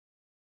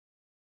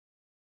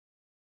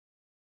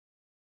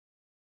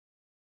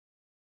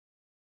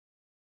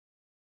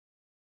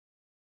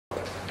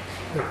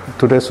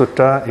Today's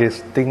sutta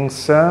is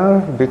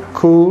Tingsa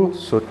Bhikkhu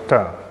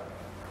Sutta.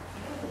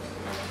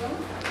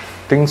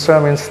 Tingsa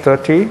means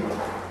 30.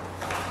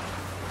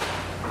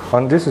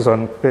 This is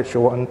on page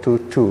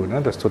 122.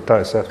 No? The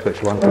sutta itself,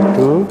 page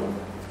 122.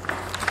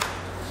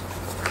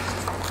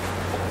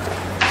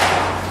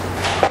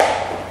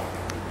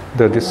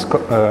 The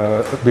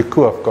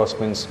bhikkhu, of course,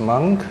 means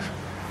monk.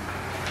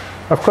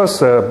 Of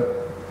course,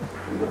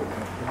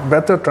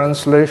 better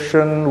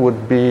translation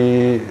would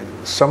be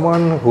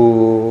someone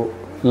who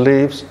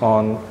lives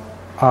on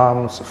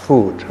alms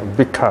food.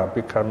 Bhikkha.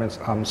 Bhikkha means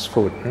alms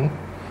food.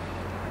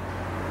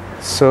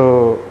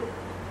 So,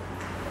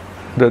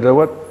 the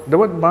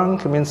word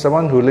monk means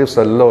someone who lives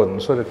alone.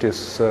 So that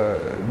is a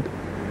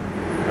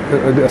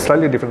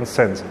slightly different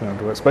sense, in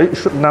other words.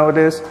 But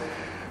nowadays,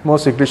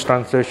 most English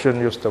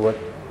translation use the word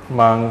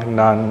monk,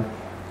 nun,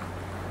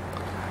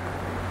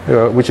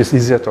 which is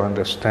easier to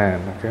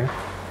understand. Okay.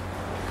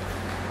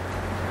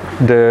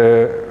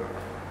 The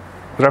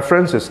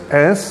reference is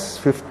S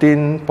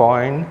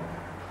 15.13,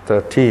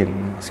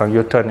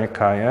 Samyutta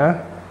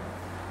Nikaya,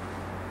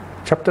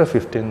 chapter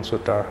 15,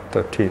 Sutta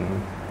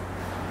 13.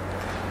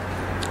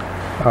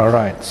 All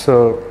right,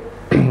 so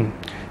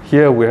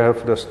here we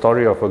have the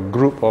story of a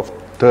group of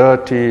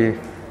 30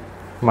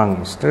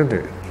 monks.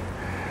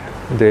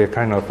 They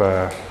kind of,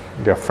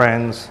 they're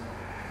friends.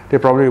 They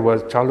probably were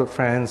childhood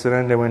friends,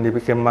 and then when they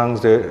became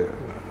monks,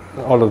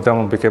 all of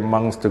them became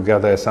monks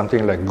together,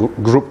 something like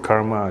group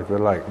karma, if you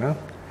like. No?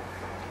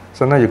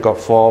 So now you've got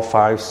 4,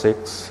 5,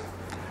 6,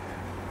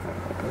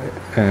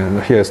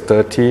 and here's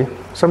 30.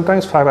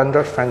 Sometimes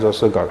 500 friends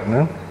also got.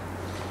 No?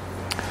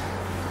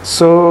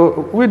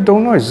 So we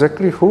don't know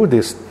exactly who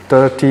these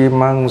 30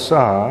 monks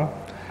are.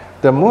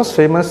 The most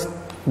famous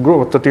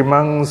group of 30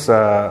 monks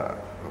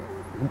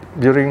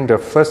during the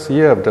first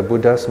year of the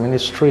Buddha's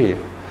ministry,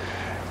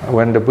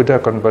 when the Buddha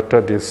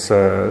converted this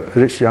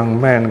rich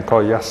young man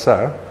called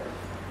Yasa.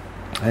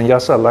 And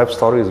Yasa's life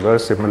story is very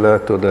similar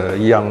to the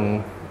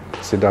young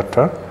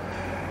Siddhartha.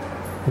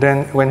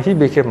 Then when he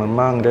became a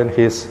monk, then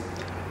his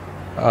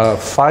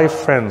 5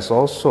 friends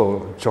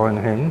also joined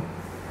him.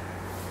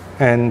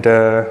 And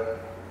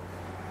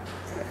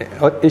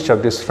each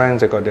of these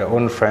friends, they got their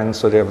own friends,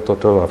 so they have a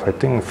total of, I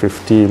think,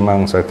 50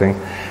 monks, I think.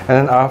 And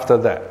then after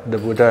that, the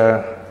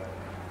Buddha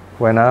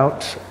went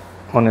out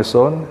on his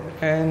own,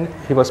 and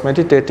he was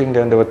meditating.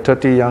 Then there were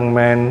 30 young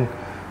men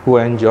who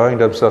were enjoying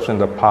themselves in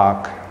the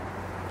park,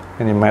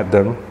 and he met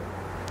them.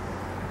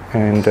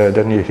 And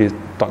then he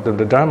taught them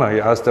the Dharma. He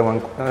asked them,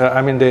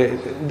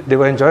 they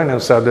were enjoying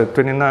themselves. The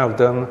 29 of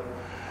them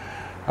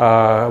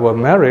were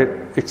married,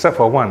 except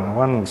for one.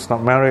 One was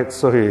not married,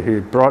 so he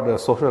brought a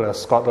social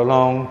escort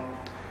along.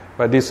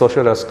 But this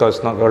social escort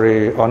is not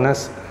very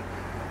honest.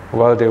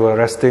 While they were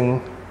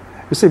resting,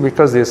 you see,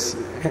 because this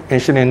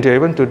ancient India,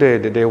 even today,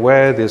 they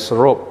wear this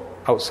robe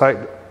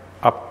outside.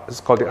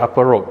 It's called the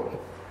upper robe.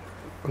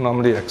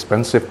 Normally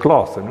expensive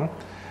cloth, you know.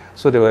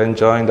 So they were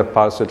enjoying the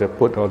park, so they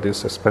put all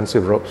these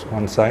expensive robes on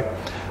one side.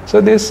 So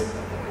this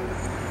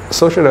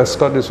social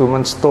escort, this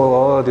woman stole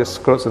all these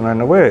clothes and ran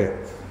away.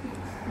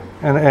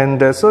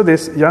 And so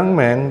these young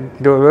men,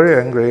 they were very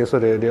angry, so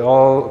they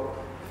all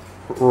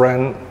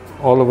ran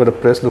all over the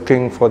place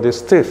looking for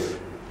this thief.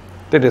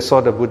 Then they saw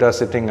the Buddha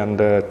sitting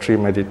under a tree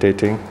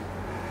meditating.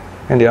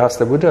 And they asked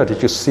the Buddha,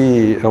 "Did you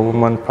see a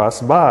woman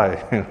pass by?"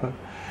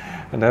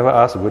 I never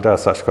asked Buddha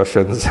such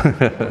questions.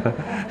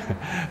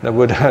 The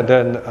Buddha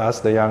then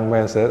asked the young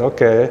man, said,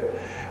 "Okay,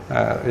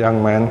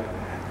 young man,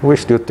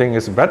 which do you think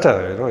is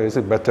better? Is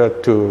it better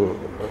to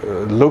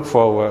look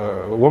for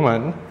a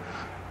woman,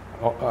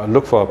 or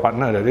look for a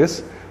partner, that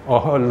is,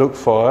 or look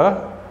for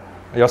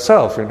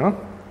yourself?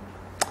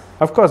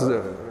 Of course,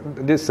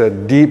 this is a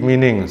deep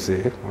meaning,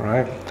 see,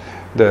 right?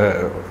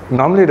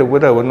 Normally the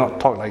Buddha would not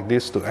talk like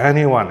this to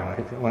anyone.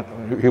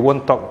 He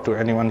won't talk to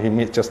anyone he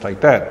meets just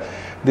like that.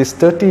 These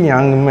 30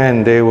 young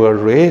men, they were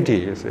ready,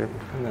 you see.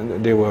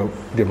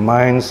 Their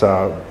minds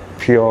are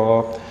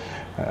pure,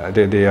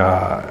 they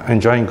are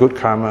enjoying good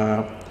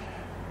karma,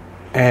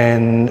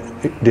 and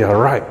they are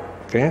ripe,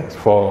 okay,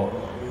 for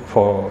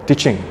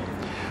teaching.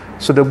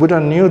 So the Buddha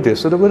knew this.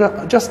 So the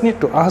Buddha just need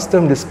to ask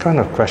them this kind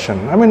of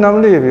question.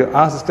 Normally if you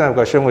ask this kind of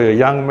question with a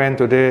young man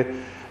today,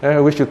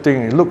 which you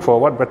think, look for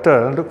what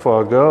better? Look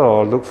for a girl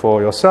or look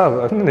for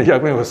yourself? I think the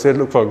young man would say,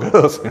 look for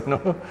girls,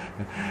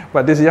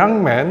 But this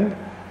young man,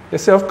 they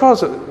say, of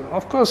course,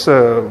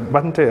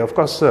 Bhante, of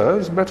course, sir,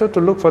 it's better to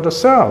look for the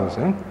self.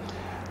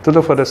 To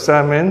look for the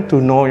self means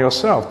to know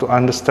yourself, to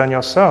understand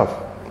yourself,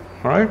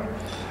 right?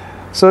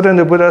 So then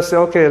the Buddha said,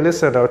 okay,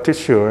 listen, I'll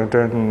teach you. And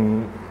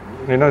then,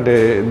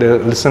 they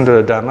listened to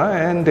the Dharma,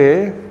 and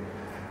they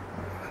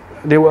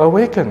were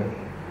awakened.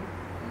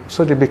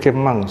 So they became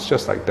monks,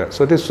 just like that.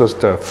 So this was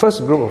the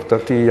first group of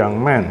 30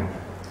 young men.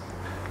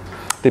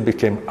 They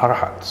became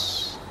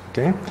arhats.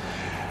 Okay?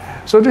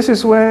 So this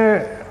is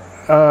where,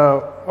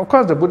 of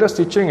course, the Buddha's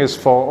teaching is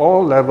for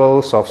all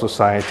levels of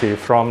society,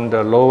 from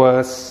the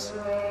lowest,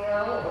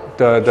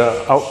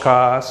 the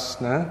outcasts,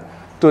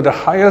 to the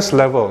highest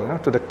level,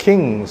 to the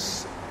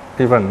kings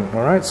even.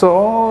 All right. So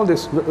all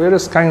these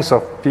various kinds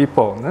of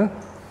people,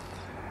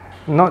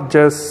 not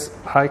just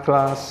high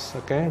class,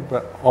 okay,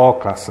 but all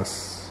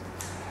classes,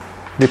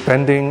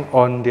 depending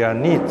on their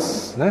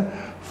needs.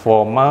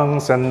 For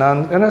monks and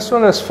nuns, and as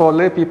well as for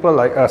lay people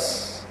like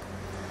us.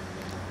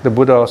 The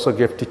Buddha also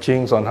gave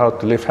teachings on how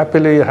to live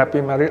happily, a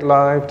happy married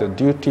life, the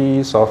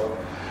duties of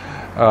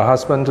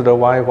husband to the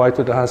wife, wife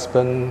to the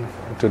husband,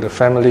 to the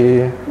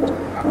family,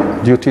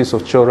 duties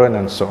of children,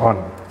 and so on.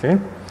 Okay,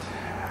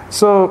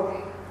 so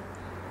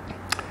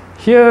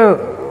here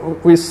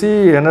we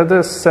see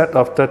another set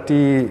of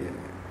 30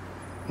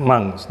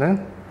 monks.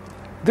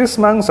 These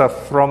monks are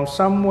from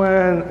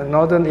somewhere in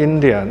northern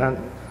India.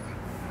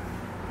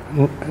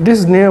 This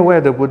is near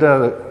where the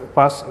Buddha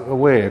passed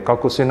away,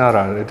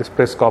 Kusinara, this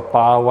place called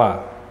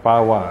Pava.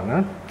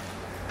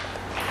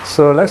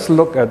 So let's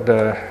look at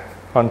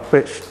on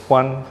page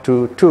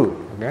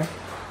 122. Okay,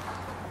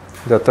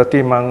 the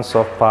 30 monks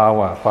of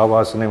Pava.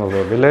 Pava is the name of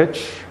a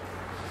village.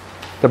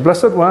 The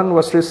Blessed One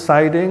was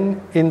residing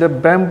in the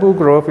bamboo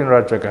grove in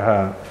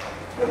Rajagaha.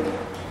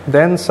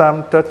 Then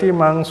some 30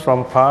 monks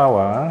from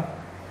Pava,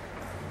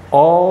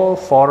 all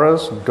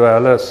forest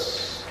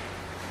dwellers,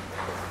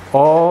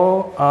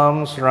 all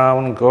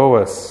alms-round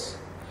goers,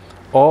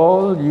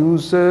 all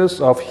users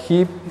of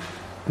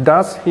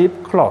dust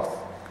heap cloth,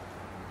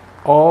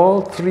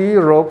 all 3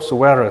 robes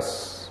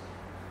wearers.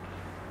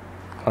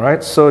 All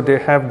right, so they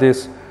have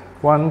this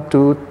 1,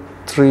 2,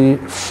 3,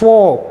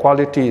 4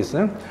 qualities.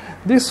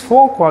 These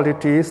 4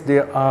 qualities, they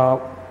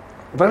are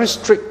very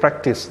strict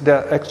practice. They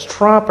are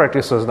extra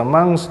practices. The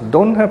monks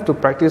don't have to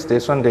practice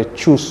this one, they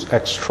choose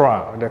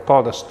extra. They're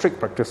called the strict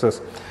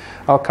practices.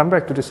 I'll come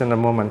back to this in a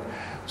moment.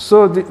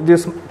 So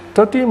these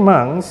 30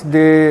 monks,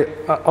 they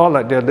are all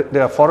like they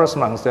are forest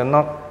monks. They're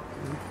not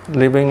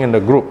living in the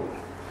group.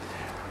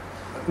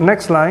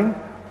 Next line,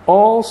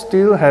 all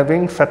still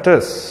having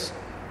fetters.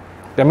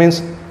 That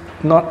means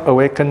not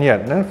awakened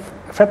yet.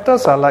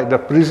 Fetters are like the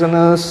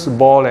prisoner's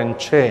ball and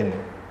chain.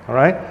 All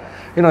right.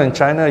 In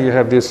China you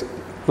have this.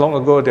 Long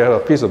ago they have a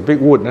piece of big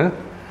wood.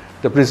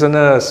 The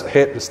prisoner's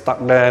head is stuck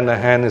there and the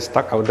hand is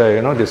stuck out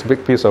there. This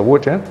big piece of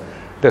wood.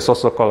 That's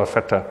also called a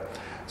fetter.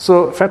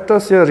 So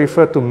fetters here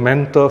refer to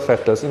mental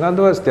fetters. In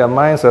other words, their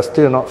minds are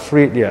still not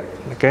freed yet.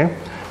 Okay,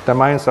 their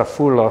minds are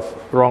full of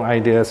wrong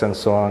ideas and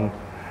so on.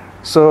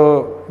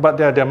 So, but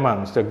they're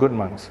monks. They're good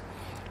monks.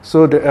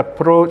 So they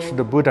approach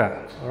the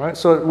Buddha. All right.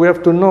 So we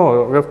have to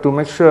know. We have to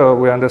make sure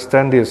we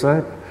understand this.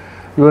 Right?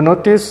 You will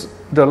notice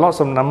there are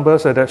lots of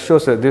numbers that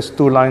shows that these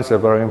 2 lines are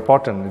very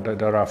important.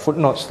 There are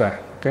footnotes there.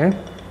 Okay.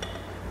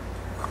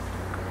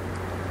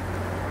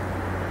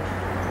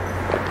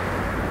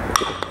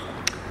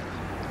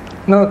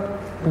 Now,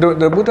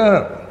 the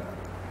Buddha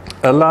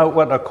allowed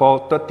what are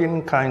called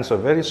 13 kinds of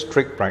very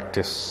strict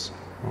practice.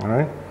 All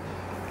right?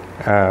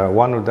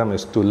 One of them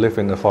is to live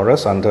in the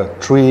forest under a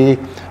tree,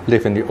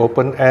 live in the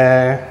open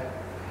air,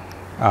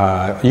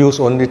 use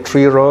only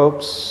 3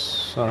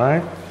 robes. All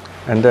right?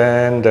 And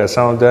then there's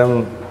some of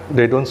them,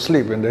 they don't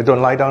sleep and they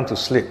don't lie down to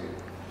sleep.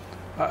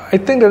 I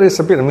think there is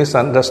a bit of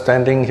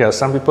misunderstanding here.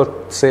 Some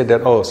people say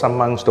that, some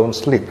monks don't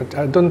sleep. But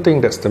I don't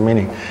think that's the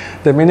meaning.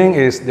 The meaning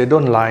is they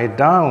don't lie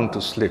down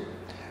to sleep.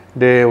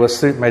 They will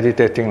sleep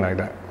meditating like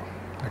that.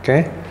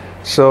 Okay?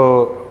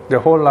 So their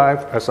whole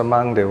life as a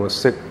monk, they will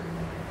sit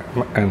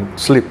and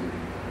sleep.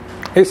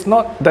 It's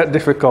not that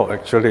difficult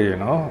actually,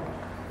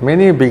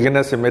 Many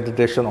beginners in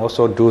meditation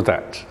also do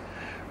that.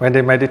 When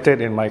they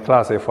meditate in my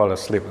class, they fall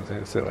asleep.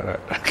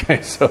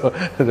 Okay, so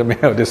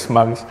many of these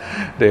monks,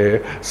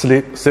 they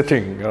sleep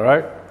sitting, all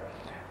right?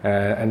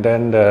 And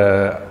then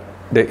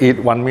they eat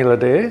 1 meal a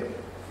day,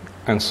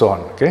 and so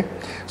on, okay?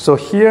 So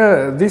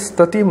here, these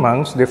 30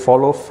 monks, they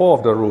follow 4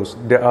 of the rules.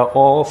 They are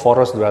all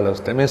forest dwellers.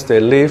 That means they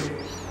live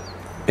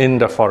in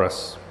the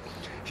forest.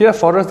 Here,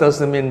 forest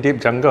doesn't mean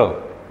deep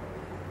jungle.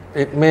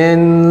 It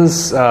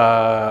means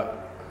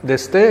they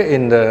stay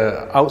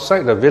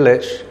outside the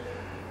village.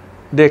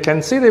 They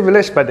can see the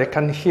village, but they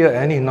can't hear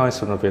any noise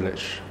from the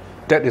village.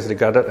 That is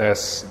regarded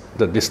as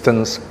the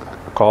distance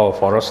called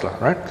forest,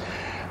 right?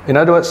 In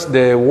other words,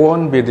 they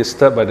won't be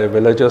disturbed by the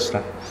villagers.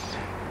 Right?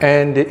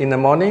 And in the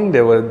morning,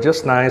 they were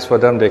just nice for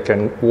them. They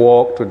can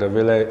walk to the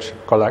village,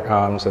 collect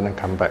alms, and then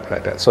come back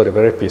like that. So they're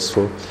very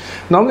peaceful.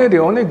 Normally, they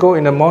only go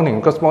in the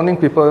morning, because morning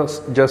people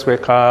just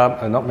wake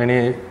up, and not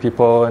many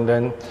people. And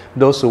then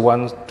those who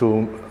want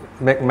to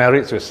make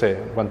merits, we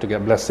say, want to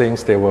get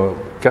blessings, they will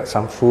get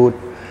some food.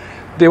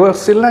 They will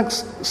select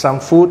some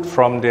food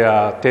from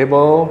their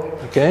table,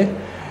 okay?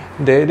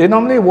 They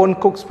normally won't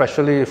cook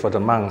specially for the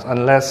monks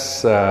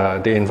unless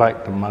they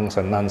invite the monks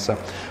and nuns.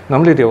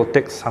 Normally they will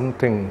take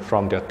something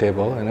from their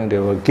table and then they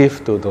will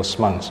give to those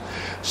monks.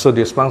 So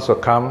these monks will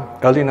come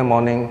early in the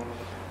morning.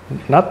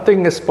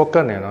 Nothing is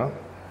spoken,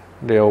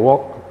 They will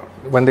walk.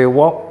 When they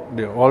walk,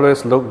 they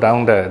always look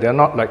down there. They are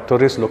not like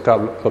tourists look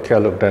up, look here,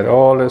 look there. They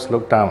always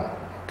look down,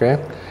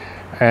 okay?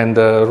 And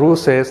the rule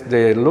says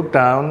they look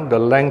down the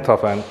length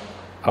of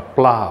a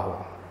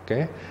plow,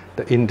 okay?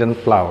 the Indian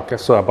plow, okay,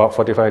 so about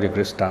 45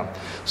 degrees down.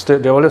 So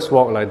they always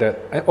walk like that.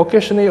 And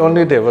occasionally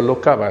only they will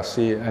look up and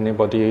see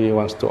anybody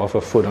wants to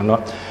offer food or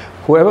not.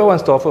 Whoever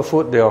wants to offer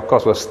food, they of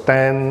course will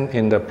stand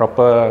in the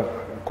proper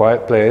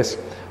quiet place.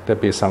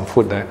 There'll be some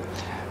food there.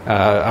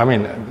 I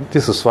mean,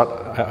 this is what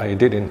I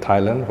did in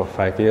Thailand for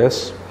 5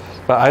 years.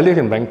 But I live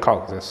in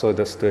Bangkok, so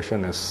the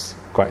situation is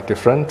quite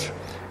different.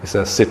 It's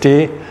a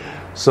city.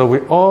 So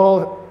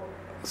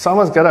some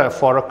of us get up at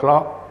 4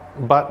 o'clock,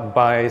 but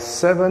by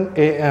 7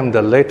 a.m.,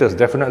 the latest,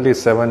 definitely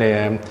 7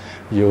 a.m.,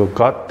 you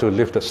got to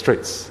leave the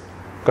streets.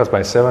 Because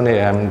by 7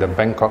 a.m., the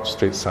Bangkok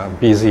streets are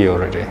busy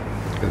already.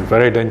 It's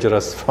very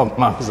dangerous for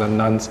monks and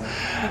nuns.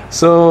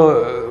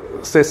 So,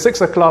 say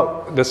 6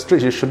 o'clock, the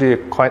streets usually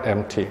quite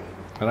empty.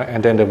 Right?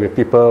 And then there'll be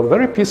people,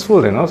 very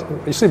peaceful, you know.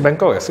 You see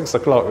Bangkok at 6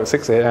 o'clock,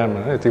 6 a.m.,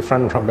 it's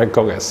different from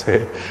Bangkok at,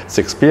 say,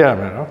 6 p.m.,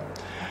 you know.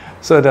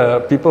 So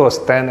the people will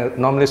stand at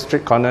normally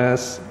street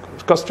corners,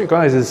 because street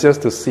corners is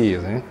just to see,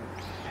 you see.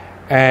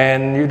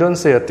 And you don't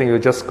say a thing, you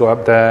just go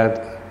up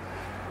there,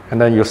 and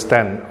then you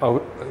stand.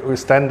 Or we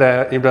stand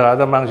there, if there are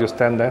other monks, you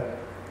stand there.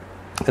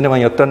 And then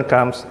when your turn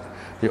comes,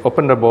 you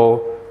open the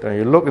bowl, then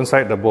you look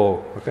inside the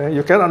bowl. Okay,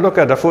 you cannot look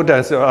at the food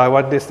and say, "Oh, I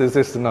want this."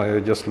 No,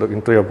 you just look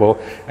into your bowl,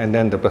 and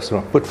then the person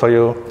will put for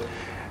you.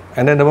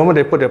 And then the moment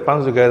they put their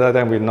palms together,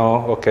 then we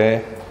know,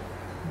 okay,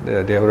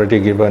 they already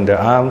given their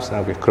alms,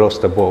 and we close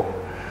the bowl.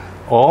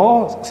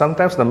 Or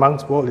sometimes the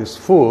monk's bowl is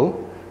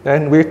full,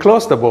 then we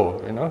close the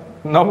bowl. You know,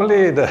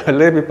 normally the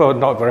lay people are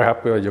not very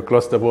happy when you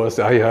close the bowl and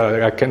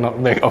say, I cannot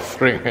make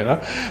offering. You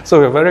know, so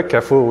we're very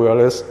careful. We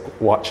always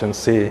watch and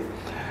see.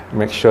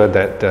 Make sure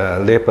that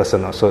the lay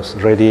person also is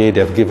ready,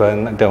 they've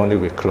given, then only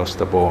we close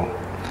the bowl.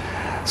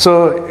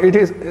 So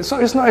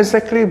it's not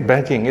exactly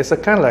begging, it's a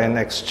kind of like an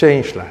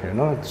exchange, you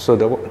know. So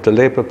the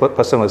lay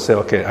person will say,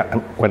 okay,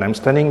 when I'm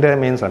standing there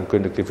means I'm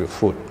going to give you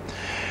food.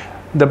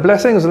 The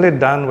blessing is only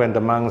done when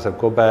the monks have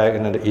go back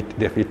and then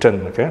they've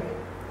eaten, okay.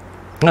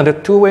 Now there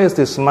are two ways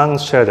these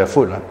monks share their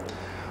food.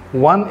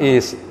 One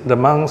is the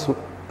monks,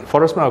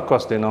 forest monks of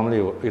course they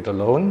normally eat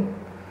alone.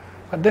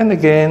 But then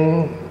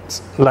again,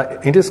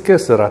 like in this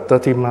case, there are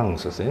 30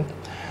 monks, you see.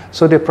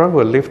 So they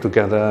probably will live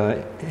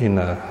together in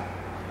a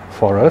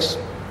forest.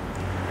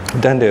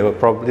 Then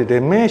they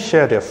may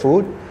share their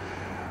food,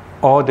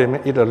 or they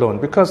may eat alone,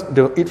 because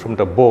they'll eat from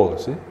the bowl,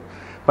 see.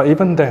 But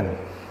even then,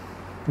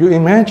 you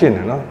imagine,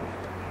 you know,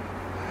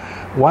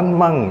 one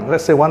monk,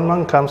 let's say one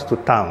monk comes to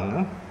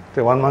town,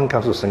 one monk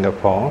comes to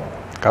Singapore,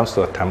 comes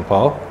to a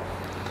temple,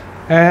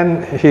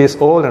 and he is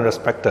old and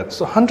respected.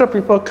 So 100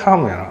 people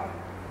come, you know.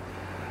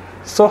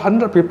 So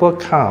 100 people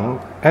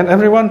come, and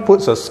everyone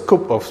puts a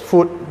scoop of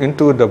food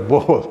into the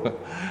bowl.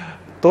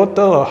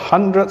 Total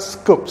 100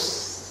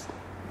 scoops.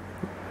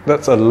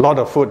 That's a lot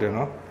of food, you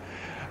know.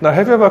 Now,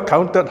 have you ever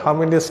counted how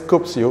many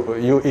scoops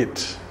you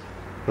eat,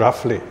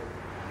 roughly?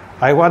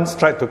 I once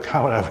tried to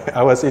count.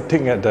 I was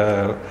eating at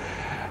the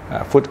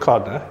food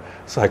court,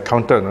 so I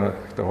counted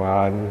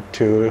 1,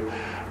 2.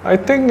 I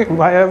think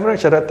my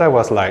average at that time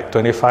was like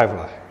 25,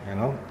 you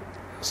know.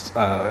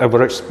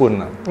 Average spoon.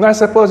 Now, I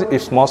suppose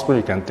if small spoon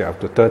you can take up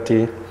to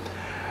 30.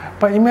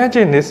 But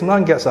imagine this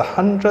monk gets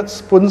 100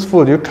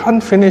 spoonsful. You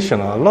can't finish, you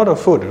know, a lot of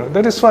food. You know?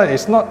 That is why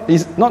it's not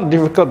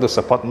difficult to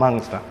support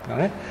monks. All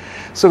right?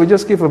 So we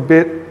just give a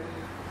bit,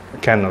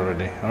 can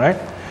already. All right?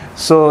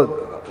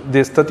 So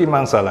these 30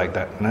 monks are like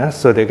that.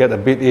 So they get a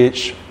bit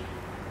each.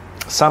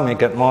 Some may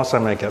get more,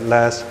 some may get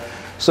less.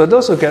 So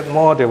those who get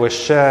more, they will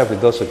share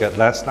with those who get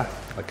less.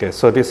 Okay,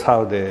 so this is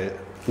how they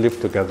live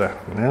together.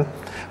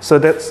 So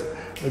that's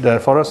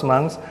the forest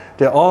monks.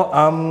 They're all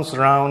alms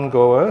round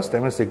goers.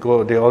 That means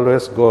they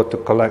always go to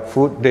collect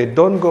food. They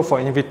don't go for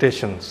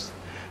invitations.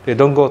 They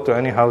don't go to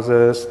any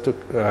houses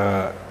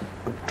to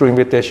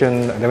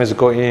invitation. That means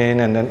go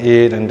in and then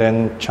eat and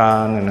then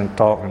chant and then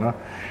talk. You know,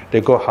 they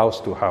go house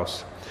to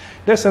house.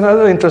 There's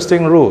another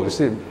interesting rule. You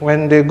see,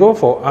 when they go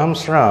for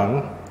alms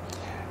round,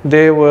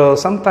 they will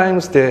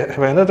sometimes they have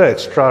another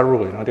extra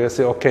rule. You know, they will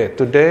say, okay,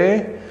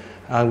 today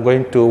I'm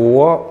going to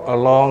walk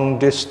along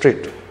this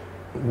street,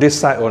 this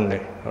side only.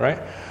 All right.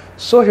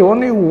 So he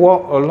only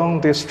walk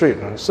along this street.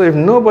 So if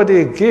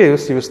nobody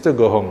gives, he will still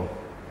go home,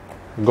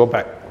 go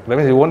back. That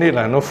means he won't eat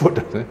no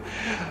food.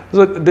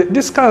 So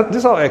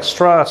these are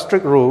extra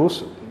strict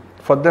rules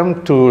for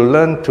them to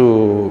learn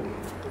to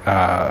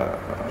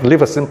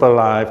live a simple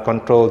life,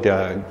 control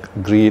their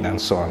greed and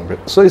so on.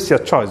 So it's your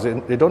choice.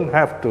 They don't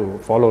have to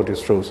follow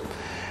these rules.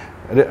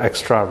 The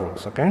extra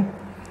rules. Okay.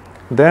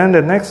 Then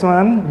the next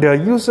one, they are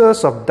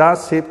users of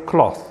dust heap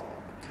cloth.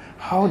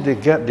 How they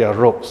get their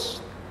robes?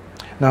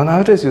 Now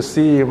nowadays you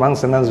see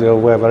monks and nuns will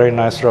wear very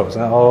nice robes,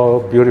 all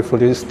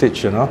beautifully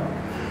stitched, you know,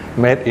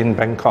 made in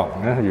Bangkok,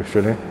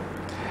 usually.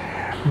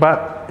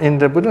 But in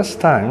the Buddha's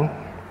time,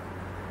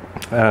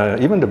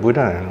 even the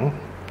Buddha, you know,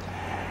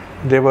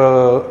 they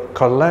will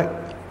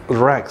collect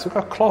rags.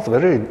 Because cloth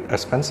very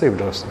expensive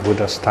those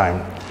Buddha's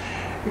time.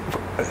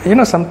 You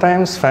know,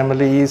 sometimes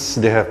families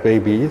they have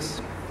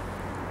babies.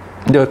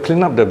 They will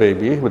clean up the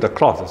baby with a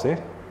cloth, you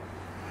see,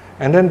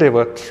 and then they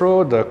will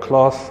throw the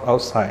cloth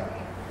outside.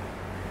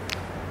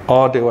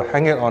 or they will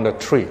hang it on a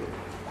tree.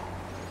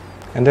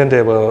 And then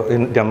they will,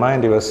 in their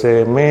mind, they will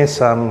say, may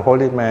some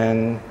holy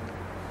man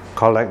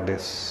collect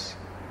this,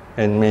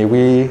 and may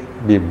we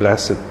be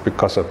blessed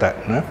because of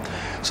that. No?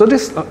 So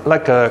this is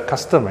like a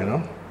custom,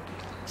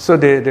 So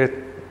they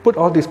put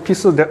all these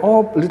pieces, they're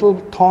all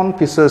little torn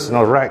pieces,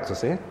 rags, you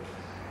see.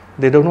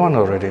 They don't want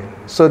already.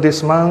 So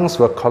these monks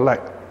will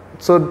collect.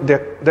 So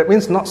that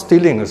means not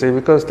stealing, you see,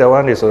 because that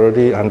one is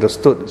already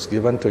understood, it's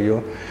given to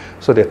you.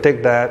 So they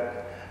take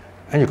that,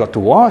 and you got to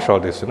wash all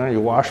this,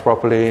 you wash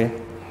properly,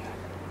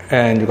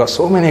 and you got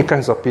so many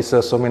kinds of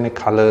pieces, so many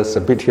colors,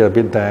 a bit here, a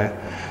bit there.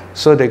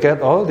 So they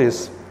get all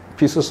these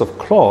pieces of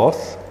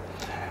cloth,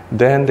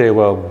 then they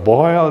will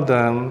boil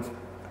them.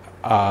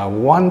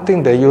 One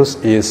thing they use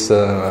is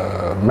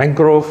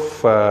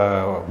mangrove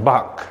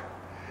bark,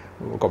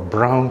 got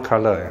brown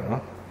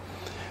color,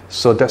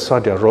 So that's why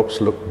their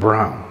robes look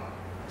brown.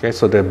 Okay,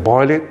 so they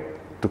boil it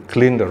to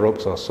clean the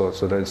robes also,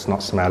 so that it's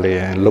not smelly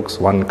and looks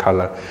one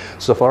color.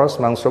 So for us,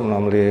 monks' robe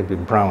normally be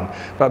brown.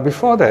 But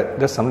before that,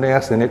 there's something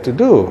else they need to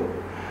do.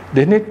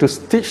 They need to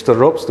stitch the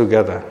robes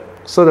together.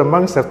 So the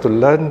monks have to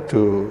learn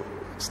to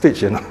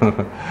stitch,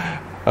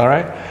 All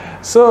right?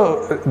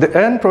 So the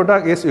end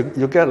product is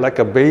you get like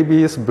a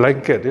baby's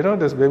blanket.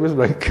 This baby's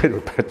blanket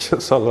with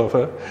patches all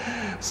over.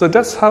 So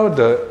that's how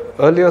the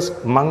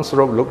earliest monk's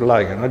robe looked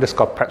like. It's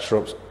called patch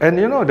robes. And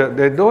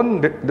they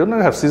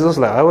don't have scissors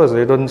like ours.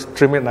 They don't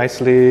trim it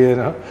nicely.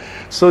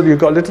 So you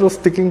got little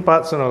sticking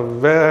parts.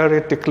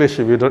 Very ticklish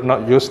if you're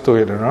not used to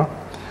it.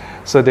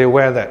 So they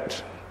wear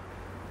that.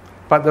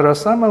 But there are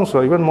some monks who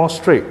are even more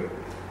strict.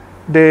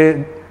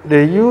 They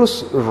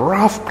use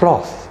rough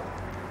cloth,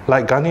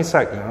 like gunny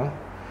sack.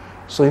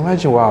 So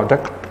imagine, wow,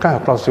 that kind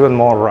of cloth is even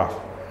more rough.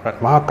 Right?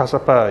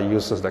 Mahakassapa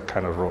uses that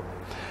kind of rope.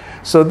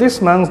 So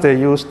these monks, they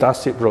use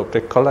dasit rope.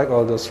 They collect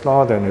all those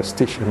cloth and they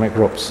stitch and make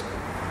ropes.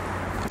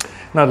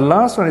 Now the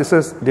last one, it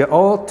says they're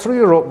all 3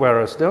 rope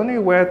wearers. They only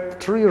wear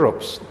 3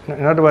 ropes.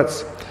 In other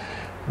words,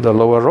 the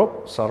lower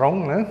rope,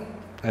 sarong,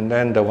 and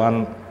then the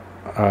one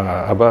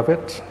above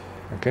it.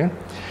 Okay.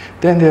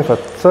 Then they have a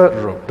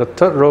 3rd rope. The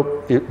 3rd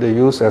rope they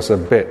use as a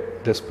bed.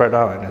 They spread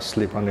out and they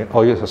sleep on it,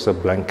 or use as a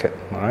blanket.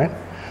 All right.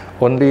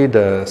 Only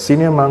the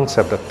senior monks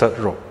have the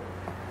 3rd rope.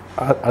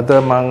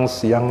 Other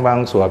monks, young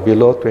monks who are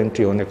below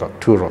 20, only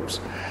got 2 ropes.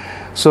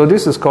 So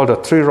this is called a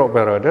 3 rope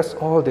bearer. That's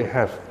all they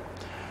have.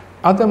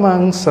 Other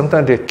monks,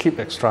 sometimes they keep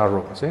extra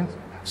rope. See?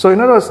 So in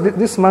other words,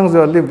 these monks,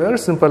 they live very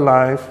simple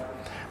life.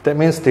 That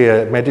means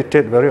they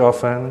meditate very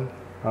often.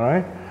 All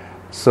right.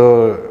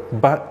 So,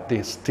 but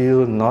they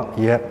still not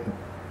yet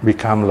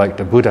become like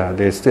the Buddha.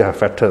 They still have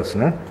fetters.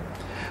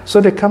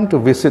 So they come to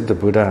visit the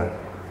Buddha.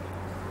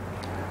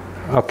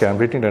 Okay, I'm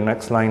reading the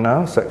next line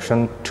now.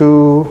 Section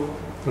 2.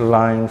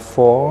 Line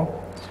 4.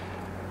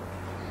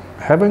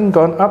 Having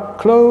gone up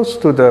close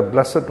to the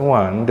Blessed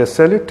One, they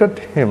saluted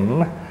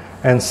him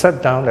and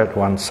sat down at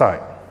one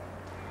side.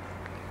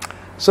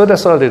 So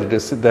that's all they did. They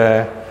sit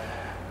there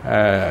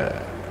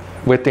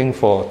waiting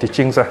for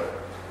teachings.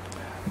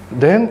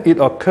 Then it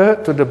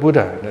occurred to the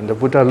Buddha. Then the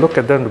Buddha looked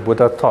at them, the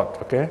Buddha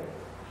thought,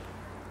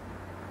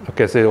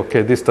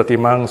 say, these 30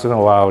 monks,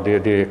 wow,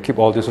 they keep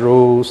all these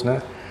rules.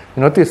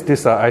 Notice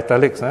these are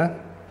italics. That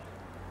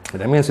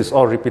means it's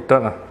all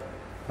repeated.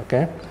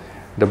 Okay,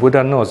 the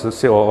Buddha knows. Let's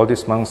say all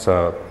these monks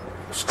are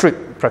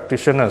strict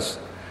practitioners.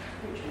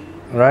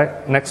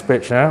 Right. Next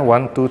page.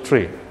 1, 2,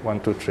 3. 1,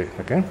 2, 3.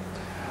 Okay.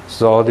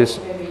 So all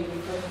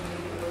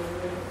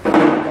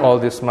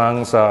these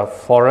monks are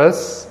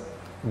forest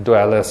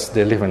dwellers.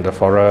 They live in the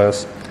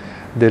forest.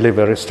 They live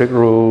very strict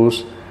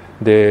rules.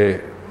 They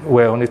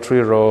wear only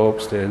 3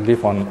 robes. They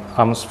live on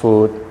alms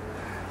food.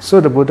 So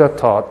the Buddha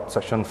taught,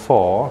 section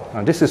 4.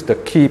 And this is the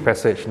key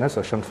passage.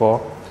 Section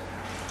 4.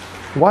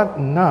 What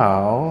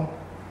now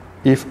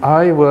if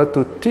I were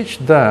to teach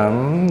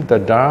them the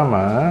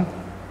Dharma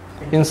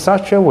in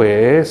such a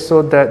way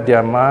so that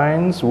their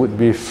minds would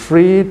be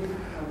freed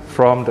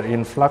from the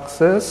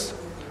influxes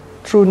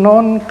through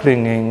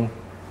non-clinging,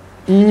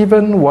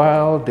 even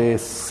while they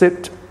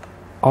sit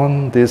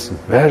on these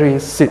very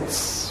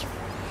seats?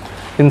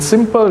 In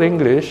simple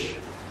English,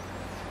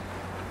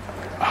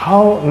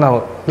 how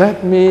now?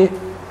 Let me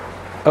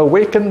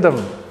awaken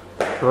them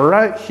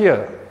right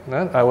here.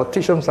 I will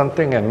teach them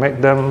something and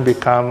make them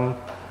become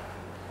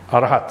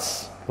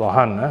arhats,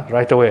 lohan,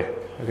 right away.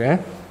 Okay.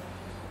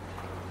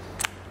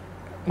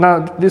 Now,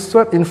 this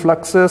word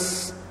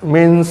influxes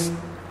means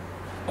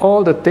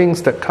all the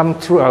things that come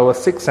through our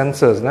 6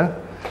 senses,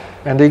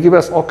 and they give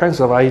us all kinds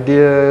of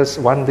ideas.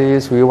 Want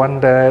this, we want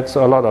that.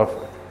 So a lot of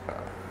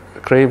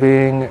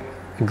craving,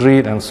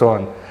 greed, and so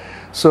on.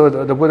 So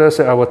the Buddha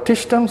said, I will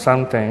teach them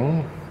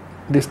something.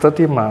 These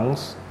 30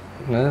 monks.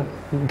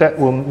 That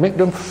will make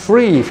them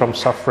free from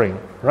suffering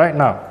right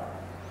now.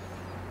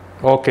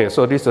 Okay,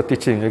 so this is the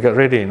teaching. You get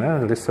ready.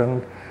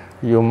 Listen,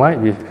 you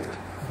might be,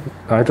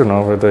 I don't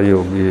know whether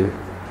you'll be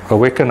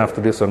awakened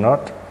after this or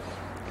not,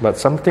 but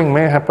something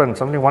may happen,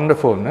 something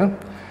wonderful.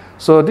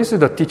 So this is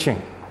the teaching.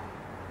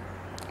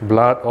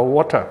 Blood or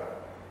water.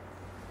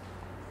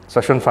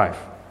 Section 5.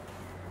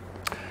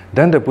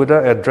 Then the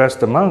Buddha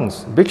addressed the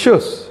monks,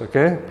 bhikshus,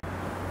 okay?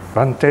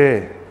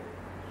 Bhante.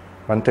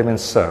 Bhante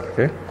means sir,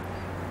 okay?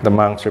 The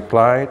monks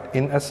replied,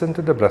 in essence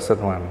to the Blessed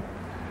One.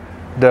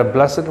 The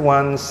Blessed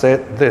One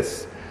said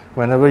this.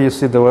 Whenever you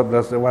see the word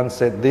Blessed One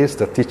said this,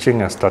 the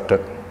teaching has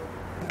started.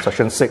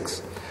 Section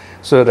 6.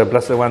 So the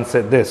Blessed One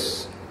said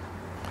this.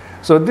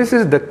 So this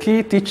is the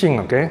key teaching,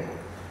 okay?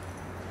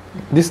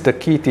 This is the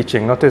key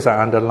teaching. Notice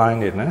I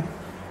underlined it.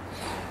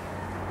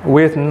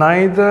 With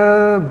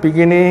neither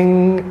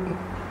beginning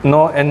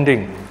nor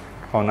ending,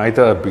 or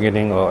neither a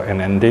beginning or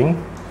an ending,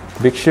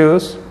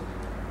 bhikshus,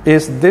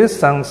 is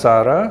this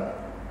samsara,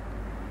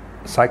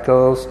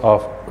 cycles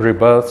of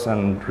rebirths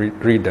and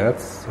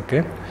redeaths,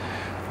 okay?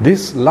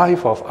 This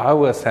life of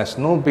ours has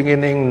no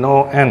beginning,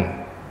 no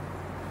end.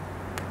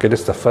 Okay,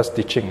 this is the first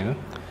teaching.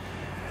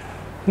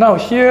 Now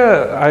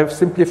here, I've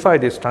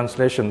simplified this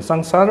translation.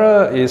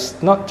 Samsara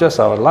is not just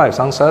our life.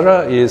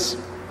 Samsara is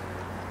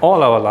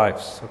all our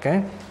lives,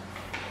 okay?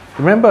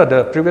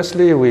 Remember,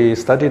 previously we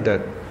studied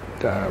that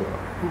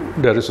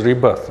there is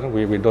rebirth.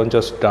 We don't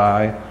just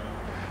die,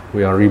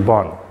 we are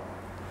reborn.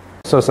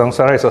 So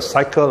samsara is a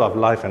cycle of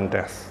life and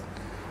death,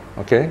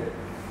 okay?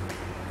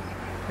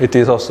 It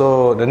is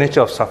also the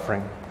nature of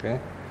suffering, okay?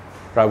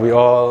 Right, we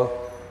all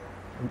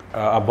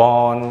are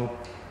born,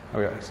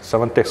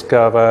 someone takes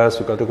care of us,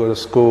 we got to go to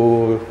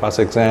school, pass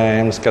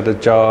exams, get a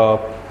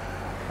job,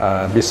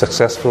 be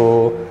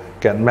successful,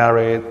 get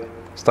married,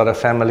 start a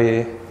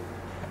family,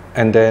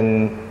 and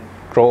then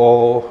grow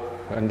old,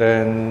 and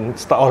then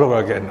start all over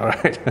again, all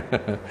right?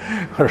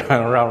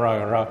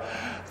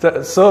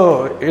 Round.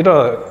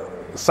 So,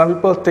 some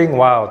people think,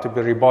 wow, to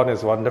be reborn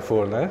is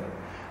wonderful.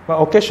 But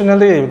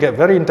occasionally you get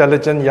very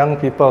intelligent young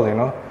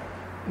people,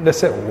 they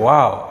say,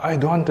 wow, I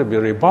don't want to be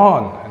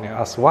reborn. And you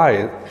ask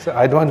why? They say,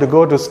 I don't want to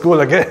go to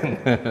school again.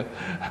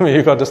 I mean,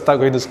 you got to start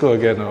going to school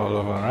again all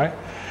over, right?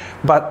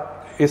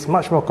 But it's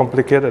much more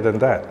complicated than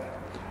that.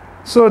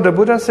 So the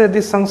Buddha said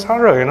this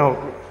samsara,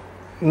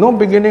 no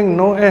beginning,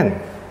 no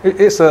end.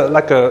 It's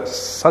like a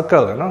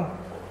circle,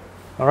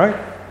 all right?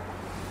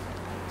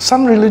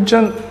 Some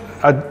religion,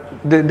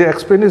 they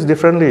explain this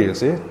differently, you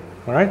see,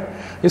 all right?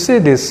 You see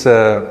this,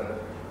 there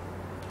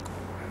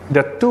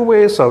are two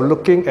ways of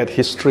looking at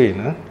history.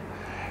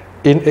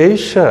 In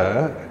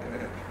Asia,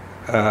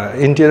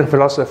 Indian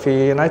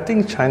philosophy, and I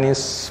think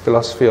Chinese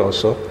philosophy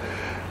also,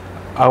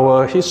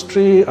 our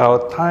history,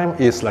 our time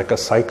is like a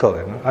cycle.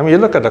 I mean, you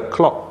look at the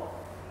clock,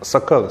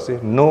 circle, see,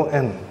 no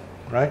end,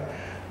 right?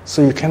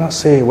 So you cannot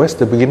say, where's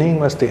the beginning,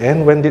 where's the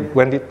end, when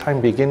did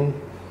time begin?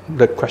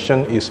 The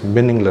question is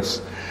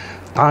meaningless.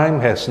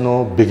 Time has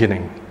no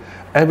beginning.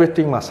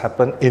 Everything must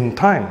happen in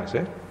time,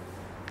 see?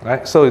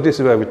 Right? So this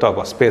is where we talk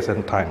about space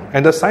and time.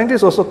 And the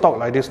scientists also talk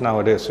like this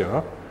nowadays,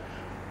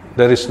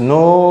 There is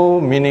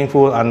no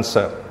meaningful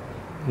answer.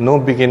 No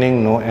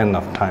beginning, no end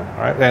of time,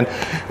 right?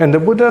 And the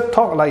Buddha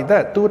talked like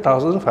that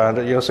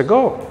 2,500 years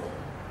ago.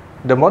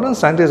 The modern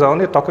scientists are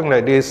only talking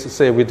like this,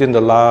 say, within the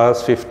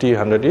last 50,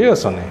 100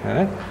 years only.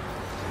 Right?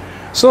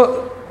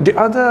 So the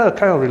other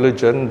kind of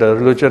religion, the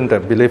religion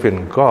that believe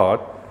in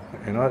God,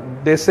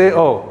 they say,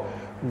 oh,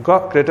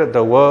 God created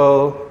the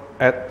world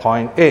at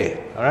point A,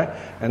 all right?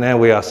 And then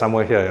we are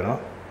somewhere here,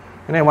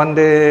 And then one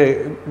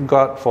day,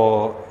 God,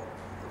 for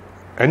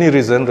any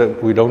reason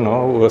that we don't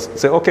know, will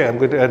say, okay, I'm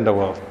going to end the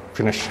world.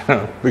 Finish,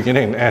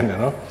 beginning and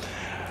end,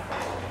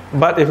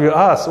 But if you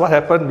ask what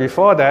happened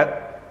before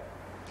that,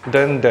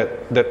 then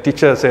that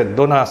teacher said,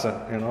 don't ask,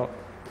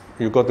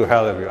 you go to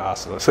hell if you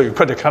ask. So you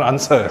can't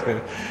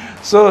answer.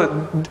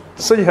 So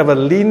you have a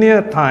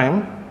linear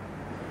time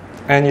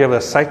and you have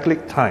a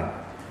cyclic time.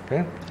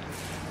 Okay?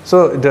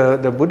 So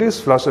the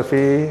Buddhist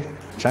philosophy,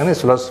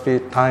 Chinese philosophy,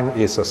 time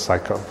is a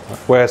cycle.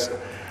 Whereas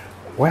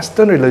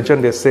Western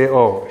religion, they say,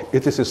 oh,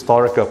 it is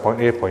historical,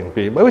 point A, point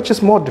B, but which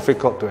is more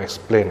difficult to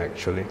explain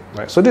actually.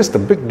 Right? So this is the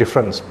big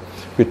difference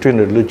between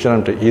the religion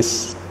of the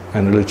East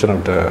and religion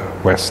of the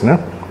West.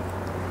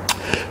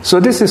 So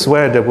this is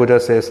where the Buddha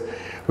says,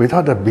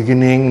 without a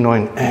beginning, no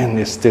end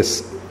is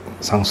this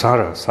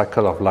samsara,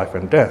 cycle of life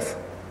and death.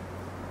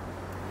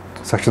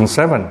 Section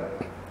 7.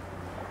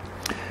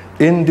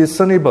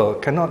 Indiscernible,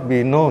 cannot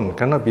be known,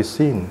 cannot be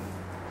seen,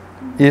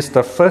 is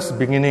the first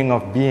beginning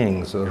of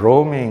beings,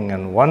 roaming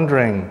and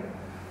wandering,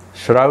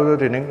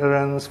 shrouded in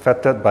ignorance,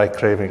 fettered by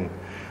craving.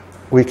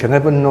 We can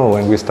never know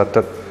when we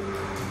started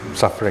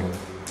suffering.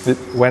 It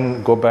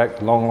go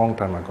back long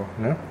time ago.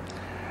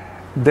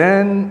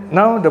 Then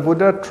now the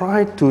Buddha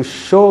tried to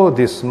show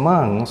these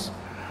monks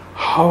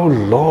how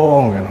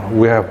long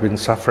we have been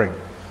suffering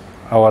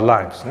our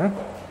lives.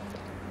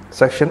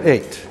 Section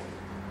 8.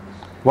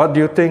 What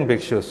do you think,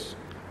 bhikshus?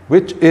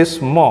 Which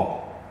is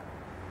more?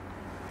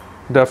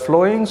 The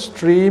flowing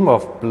stream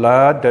of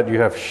blood that you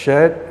have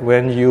shed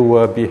when you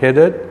were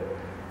beheaded,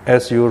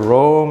 as you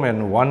roam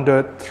and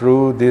wandered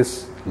through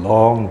this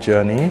long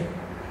journey,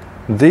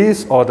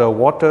 these are the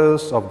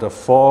waters of the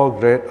 4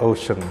 great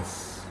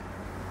oceans.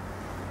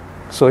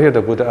 So here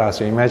the Buddha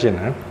asks, you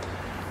imagine,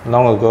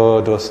 long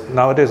ago,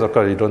 nowadays of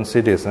course you don't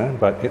see this,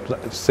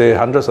 but say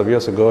hundreds of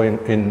years ago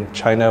in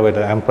China where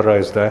the emperor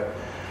is there,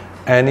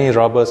 any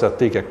robbers or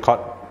thief get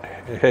caught,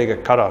 head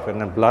get cut off, and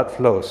then blood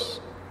flows.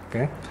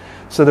 Okay,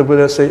 so the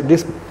Buddha said,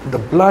 the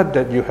blood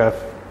that you have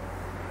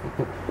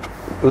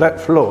let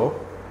flow,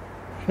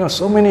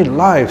 so many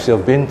lives you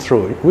have been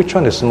through. Which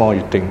one is more,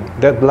 you think?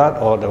 That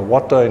blood or the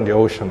water in the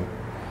ocean?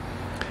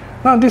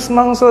 Now, these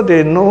monks,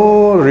 they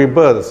know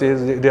rebirth.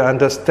 They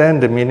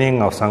understand the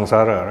meaning of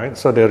samsara, right?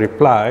 So they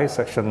reply,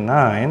 section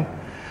 9,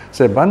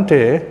 say,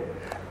 Bhante,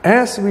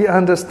 as we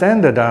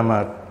understand the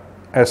Dharma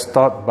as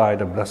taught by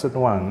the Blessed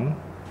One,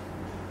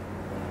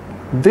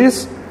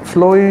 this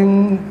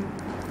flowing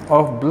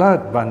of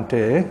blood,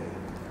 Bhante,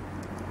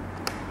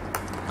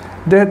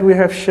 that we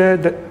have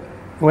shared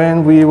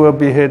when we were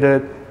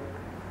beheaded,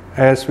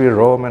 as we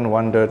roam and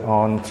wandered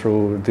on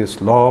through this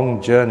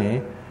long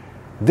journey,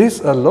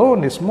 this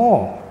alone is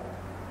more,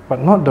 but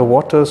not the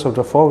waters of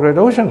the four great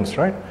oceans,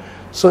 right?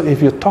 So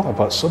if you talk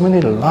about so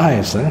many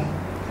lives,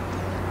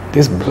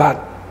 this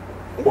blood,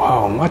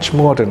 wow, much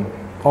more than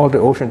all the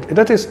oceans.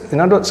 That is, in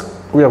other words,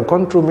 we have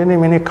gone through many,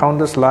 many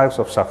countless lives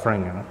of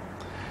suffering.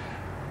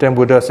 Then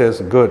Buddha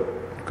says, good,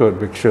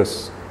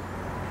 bhikshus.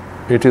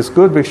 It is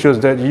good, bhikshus,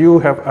 that you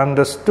have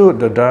understood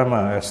the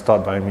Dharma as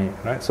taught by me.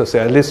 Right? So say,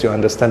 at least you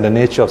understand the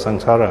nature of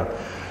samsara.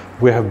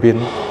 We have been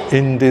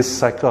in this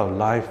cycle of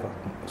life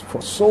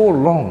for so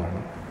long.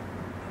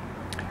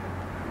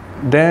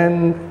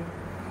 Then,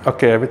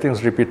 okay,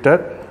 everything's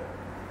repeated.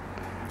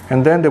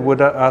 And then the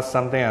Buddha asks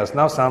something else.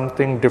 Now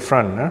something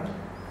different.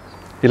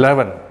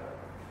 11.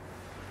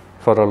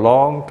 For a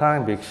long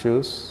time,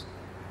 bhikshus,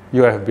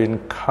 you have been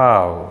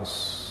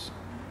cows,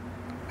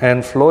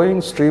 and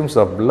flowing streams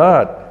of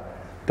blood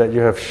that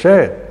you have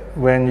shed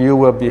when you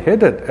were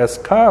beheaded as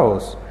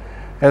cows,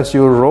 as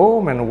you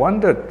roam and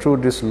wandered through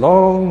this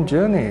long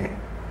journey.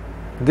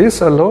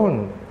 This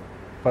alone,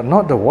 but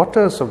not the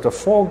waters of the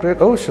four great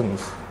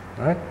oceans.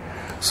 Right?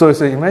 So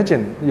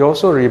imagine, you're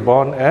also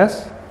reborn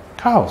as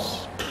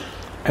cows.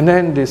 And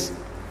then this,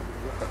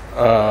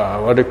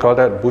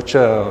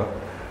 butcher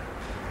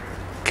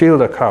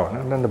killed a cow,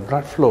 and then the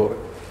blood flowed.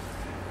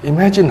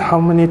 Imagine how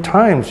many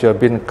times you have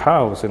been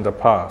cows in the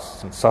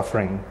past and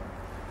suffering.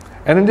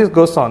 And then this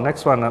goes on,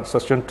 next one,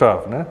 section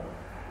 12.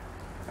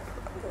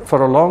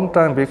 For a long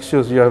time,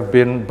 bhikshus, you have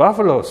been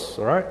buffaloes,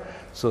 right?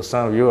 So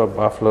some of you are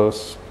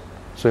buffaloes.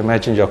 So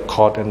imagine you're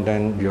caught and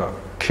then you're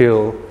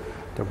killed,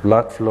 the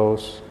blood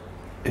flows.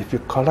 If you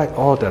collect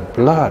all that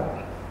blood,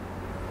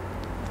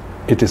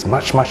 it is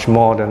much, much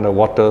more than the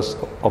waters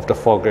of the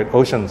four great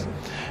oceans.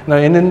 Now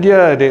in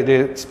India,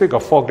 they speak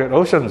of four great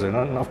oceans.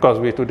 Of course,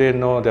 we today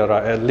know there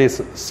are at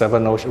least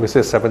 7 oceans. We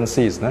say 7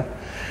 seas.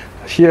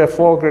 Here,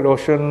 four great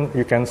oceans,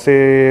 you can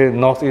say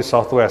northeast,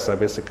 southwest are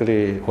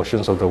basically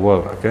oceans of the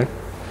world. Okay.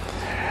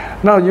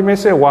 Now you may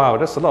say, "Wow,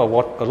 that's a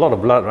lot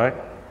of blood, right?"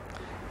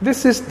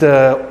 This is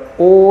the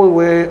old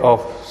way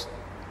of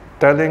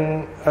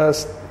telling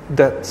us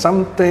that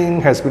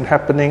something has been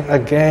happening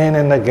again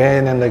and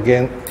again and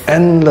again,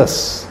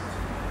 endless.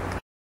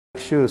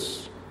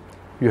 Shoes.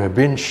 You have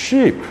been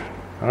sheep,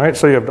 all right?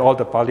 So you have all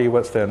the Pali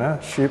words there,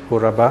 sheep,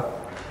 uraba.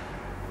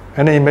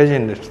 And then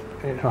imagine this,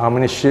 how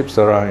many sheep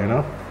there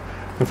are,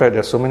 In fact,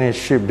 there's so many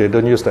sheep, they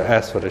don't use the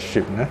S for the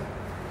sheep.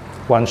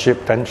 1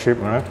 sheep, 10 sheep,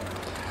 right?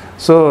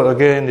 So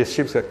again, the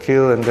sheep get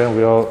killed and then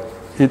we all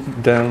eat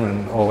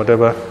them or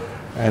whatever.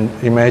 And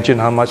imagine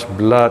how much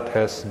blood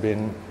has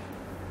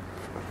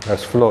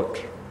flowed.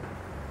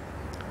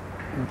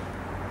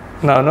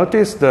 Now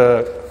notice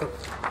the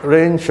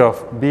range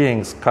of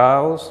beings: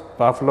 cows,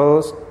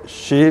 buffaloes,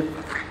 sheep,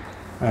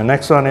 and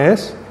next one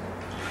is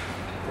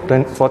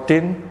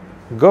 14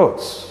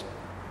 goats.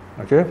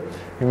 Okay,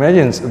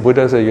 imagine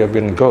Buddha said you have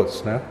been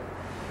goats,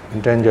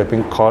 and then you have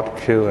been caught,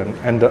 killed,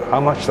 and how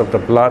much of the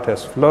blood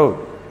has flowed.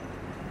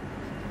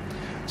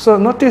 So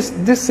notice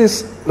this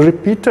is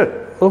repeated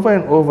over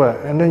and over,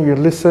 and then you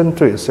listen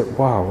to it, you say,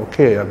 wow,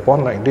 okay, I'm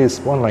born like this,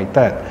 born like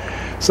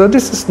that. So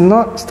this is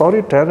not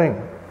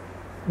storytelling.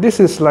 This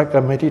is like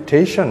a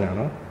meditation,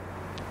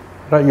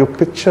 Like you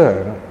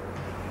picture,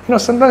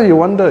 sometimes you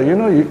wonder,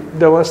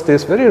 there was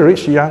this very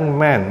rich young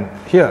man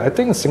here, I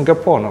think in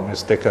Singapore, not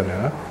mistaken,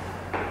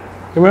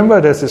 Remember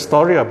there's a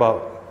story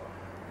about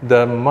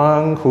the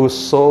monk who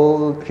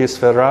sold his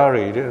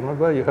Ferrari. Do you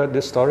remember? You heard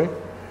this story?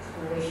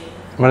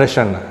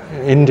 Malaysian.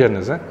 Indian,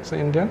 is it? Is it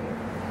Indian?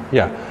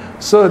 Yeah.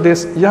 So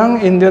this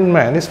young Indian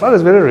man, his father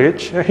is very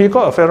rich, he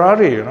got a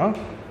Ferrari, All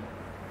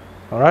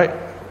right?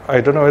 I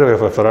don't know whether we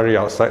have a Ferrari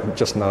outside.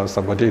 Just now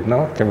somebody,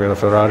 can we have a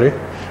Ferrari?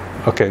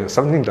 Okay,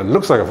 something that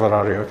looks like a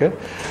Ferrari, okay?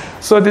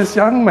 So this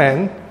young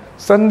man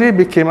suddenly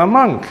became a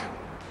monk.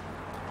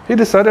 He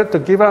decided to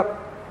give up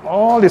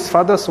all his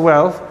father's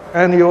wealth,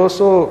 and he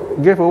also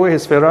gave away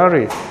his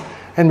Ferrari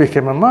and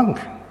became a monk.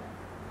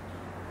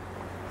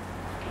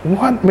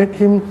 What made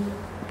him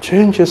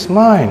change his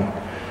mind?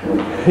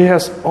 He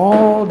has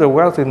all the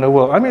wealth in the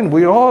world. I mean,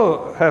 we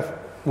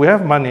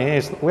have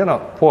money. We're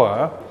not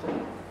poor.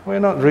 We're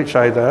not rich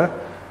either.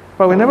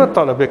 But we never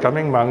thought of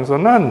becoming monks or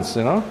nuns,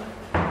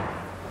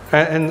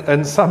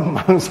 And some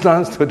monks,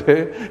 nuns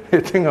today, they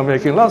think are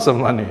making lots of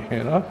money,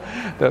 you know.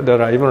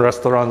 There are even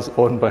restaurants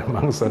owned by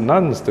monks and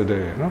nuns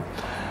today, you know.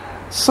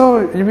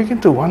 So you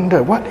begin to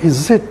wonder, what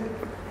is it?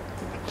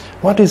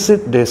 What is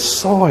it they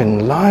saw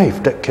in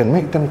life that can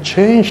make them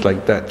change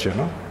like that, you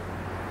know?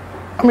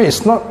 I mean,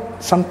 it's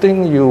not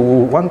something you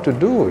want to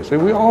do. So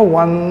we all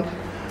want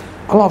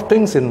a lot of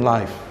things in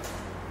life.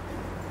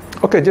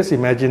 Okay, just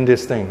imagine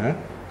this thing.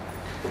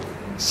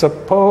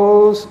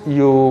 Suppose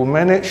you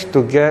manage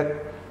to get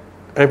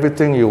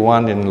everything you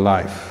want in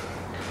life.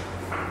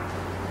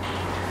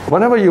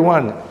 Whatever you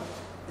want,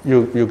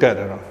 you get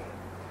it.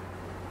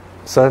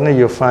 Suddenly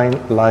you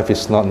find life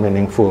is not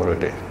meaningful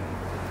already.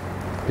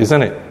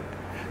 Isn't it?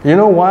 You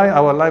know why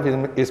our life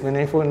is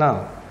meaningful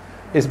now?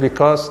 It's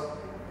because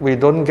we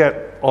don't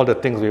get all the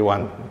things we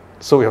want.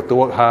 So we have to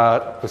work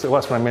hard. We say,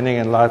 what's my meaning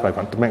in life? I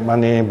want to make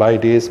money, buy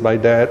this, buy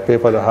that, pay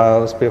for the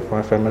house, pay for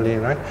my family,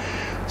 right?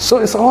 So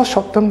it's all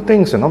short-term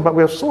things, you know, but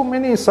we have so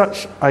many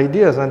such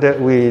ideas and that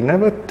we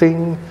never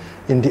think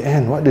in the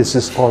end, what is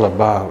this all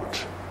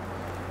about?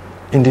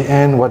 In the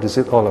end, what is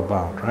it all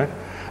about, right?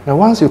 Now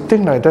once you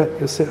think like that,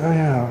 you say, oh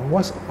yeah,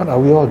 what are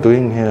we all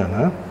doing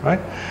here, right?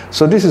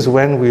 So this is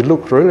when we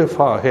look really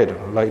far ahead,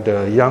 like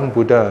the young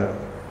Buddha,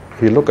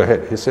 he looked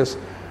ahead, he says,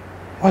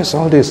 what is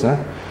all this?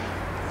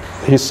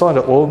 He saw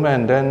the old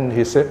man, then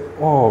he said,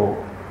 oh,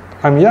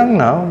 I'm young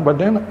now, but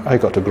then I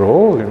got to grow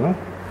old, you know.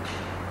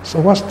 So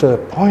what's the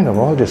point of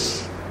all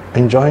this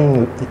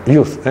enjoying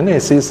youth? And then he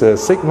sees a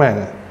sick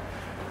man.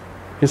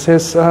 He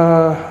says,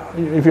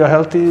 if you're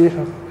healthy,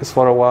 it's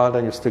for a while,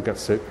 then you still get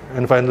sick.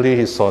 And finally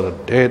he saw the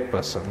dead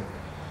person.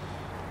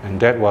 And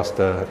that was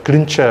the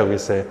clincher, we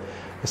say.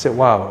 He said,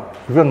 wow,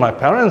 even my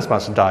parents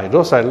must die.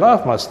 Those I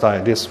love must die.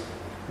 This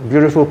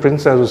beautiful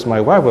princess who's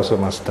my wife also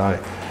must die.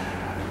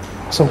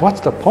 So what's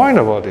the point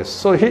of all this?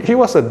 So he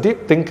was a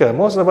deep thinker.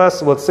 Most of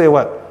us would say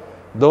what?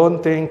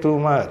 Don't think too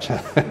much.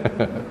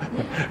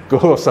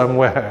 Go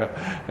somewhere,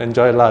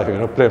 enjoy life, you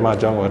know, play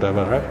mahjong,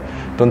 whatever,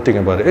 right? Don't think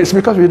about it. It's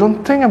because we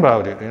don't think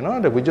about it, you know,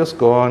 that we just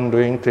go on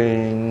doing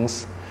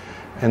things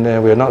and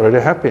then we're not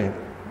really happy,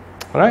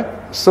 right?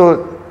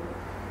 So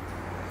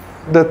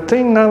the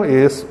thing now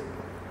is,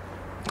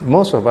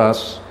 most of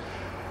us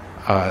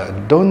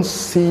don't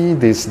see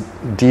this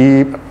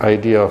deep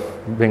idea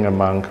of being a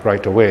monk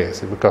right away,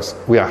 because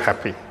we are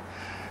happy.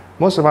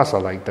 Most of us are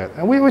like that,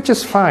 and which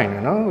is fine,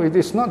 you know.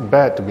 It's not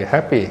bad to be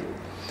happy,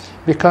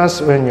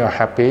 because when you're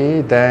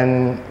happy,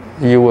 then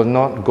you will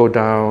not go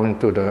down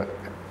to the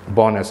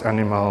born as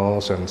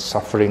animals and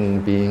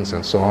suffering beings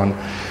and so on.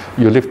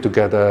 You live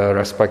together,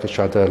 respect each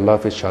other,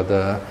 love each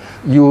other.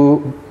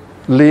 You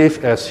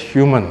live as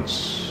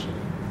humans,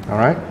 all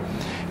right?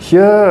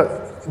 Here,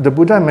 the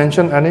Buddha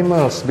mentioned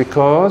animals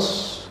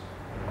because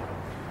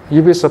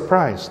you'll be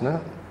surprised,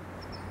 no?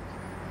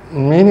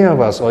 Many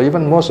of us, or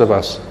even most of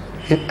us,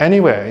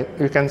 anywhere,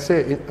 you can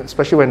say,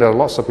 especially when there are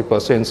lots of people,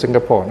 say in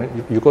Singapore,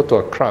 you go to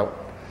a crowd,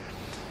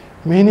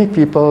 many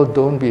people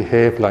don't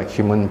behave like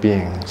human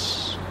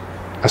beings,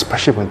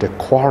 especially when they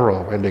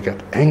quarrel, when they get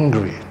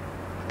angry,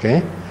 okay?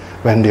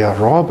 When they are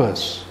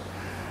robbers.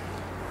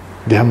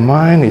 Their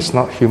mind is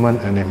not human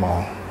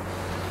anymore.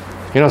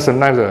 You know,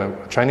 sometimes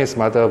a Chinese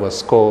mother will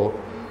scold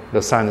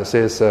the son and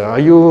says, are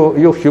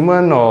you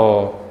human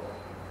or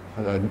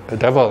a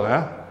devil?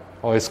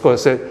 Or it's called,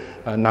 say,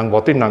 nang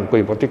boti nang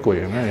kui boti kui,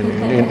 in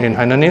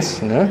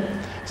Hainanese.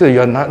 So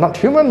you're not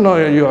human,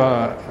 no, you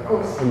are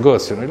a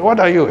ghost. You know? What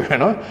are you? You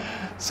know.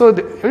 So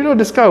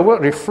this kind of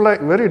word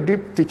reflect very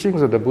deep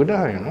teachings of the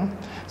Buddha. You know.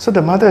 So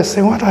the mother is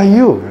saying, what are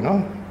you? You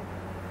know.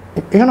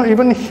 You're not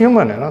even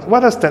human. You know.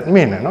 What does that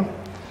mean? You know.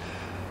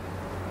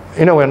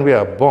 You know, when we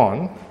are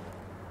born,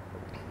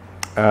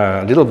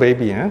 little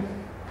baby,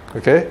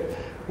 okay,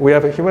 we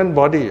have a human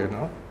body, you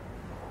know,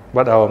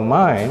 but our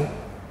mind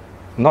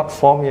not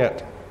formed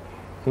yet.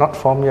 Not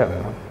formed yet.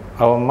 You know.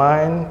 Our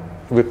mind,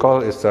 we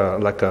call it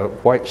like a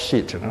white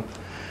sheet, you know.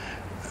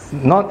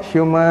 Not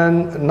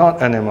human,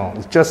 not animal.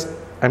 It's just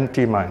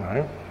empty mind,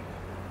 right?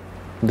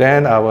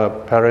 Then our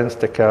parents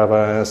take care of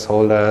us,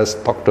 hold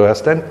us, talk to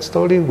us. Then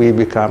slowly we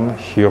become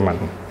human.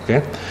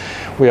 Okay,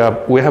 we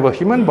have a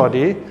human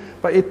body,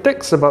 but it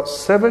takes about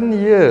 7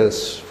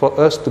 years for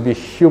us to be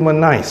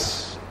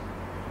humanized.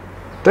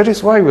 That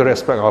is why we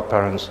respect our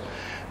parents.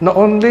 Not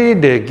only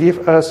they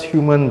give us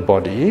human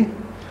body,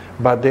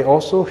 but they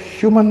also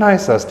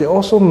humanize us. They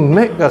also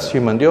make us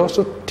human. They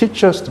also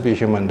teach us to be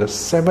human. The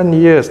 7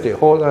 years they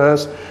hold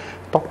us,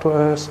 talk to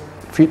us,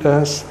 feed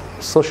us,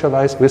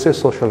 socialize. We say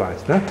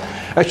socialize.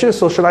 Actually,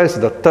 socialize is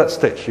the third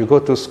stage. You go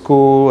to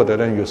school, and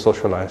then you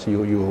socialize.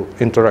 You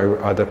interact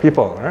with other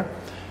people. Right?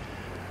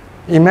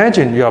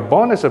 Imagine you are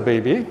born as a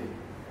baby,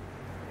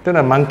 then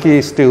a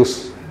monkey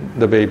steals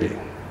the baby.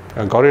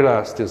 A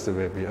gorilla steals the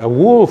baby. A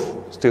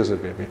wolf steals the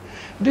baby.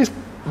 This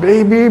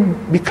baby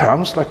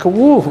becomes like a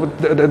wolf.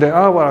 There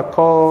are what I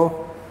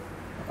call,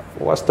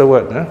 what's the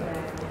word?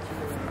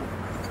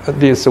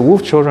 These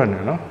wolf children,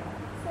 you know.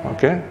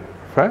 Okay?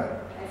 Right?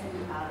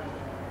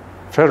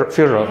 Feral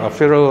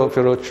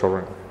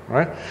children.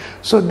 right?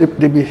 So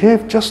they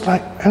behave just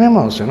like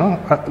animals,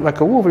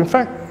 like a wolf. In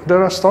fact,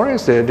 there are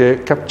stories they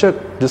captured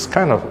this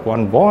kind of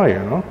one boy,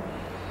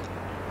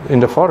 in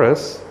the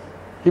forest.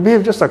 He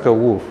behaved just like a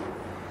wolf,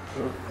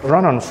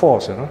 run on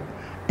force,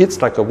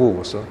 eats like a wolf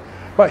also,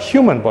 but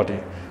human body.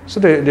 So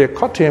they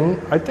caught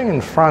him, I think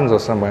in France or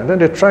somewhere. Then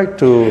they tried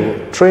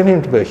to train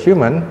him to be a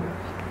human.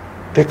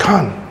 They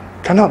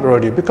cannot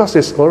already, because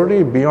it's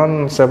already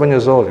beyond 7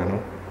 years old,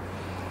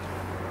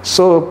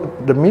 So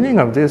the meaning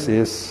of this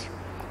is,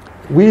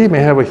 we may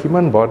have a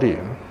human body,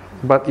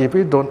 but if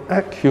we don't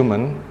act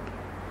human,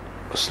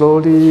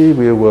 slowly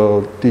we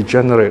will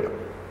degenerate.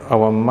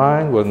 Our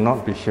mind will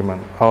not be human.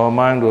 Our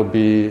mind will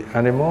be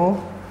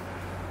animal.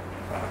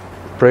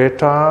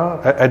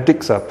 Preta,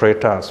 addicts are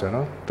pretas,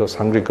 those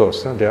hungry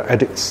ghosts. They are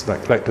addicts,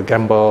 like to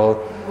gamble.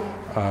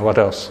 What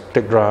else?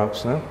 Take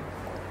drugs.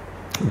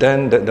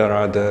 Then there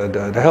are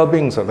the hell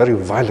beings are very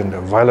violent.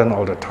 They're violent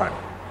all the time.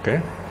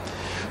 Okay,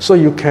 so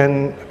you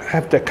can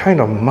have that kind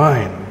of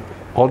mind,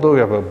 although you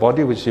have a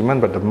body which is human,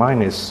 but the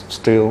mind is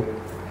still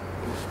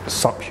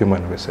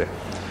subhuman, we say.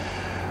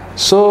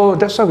 So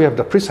that's why we have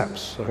the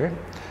precepts. Okay,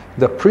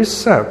 the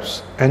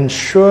precepts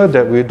ensure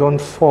that we don't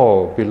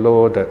fall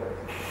below that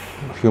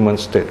human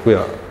state.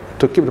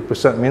 To keep the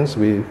precept means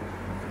we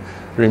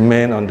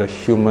remain on the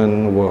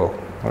human world.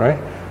 All right.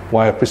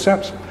 Why are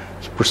precepts?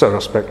 Precept,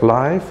 respect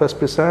life, first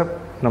precept.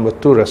 Number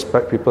 2,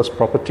 respect people's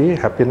property,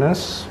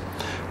 happiness.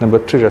 Number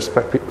 3,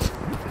 respect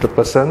the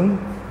person,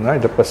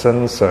 right? The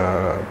person's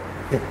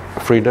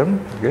freedom.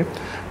 Okay.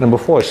 Number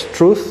 4 is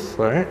truth,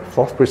 right?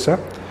 4th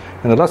precept.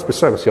 And the last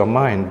precept is your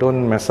mind.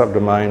 Don't mess up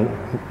the mind.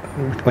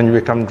 When you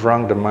become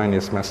drunk, the mind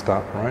is messed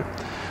up, right?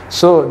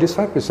 So these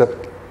 5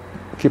 precepts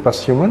keep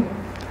us human.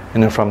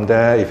 And then from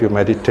there, if you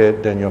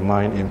meditate, then your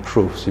mind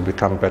improves. You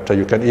become better.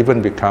 You can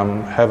even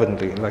become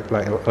heavenly, like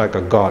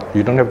a god.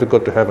 You don't have to go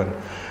to heaven.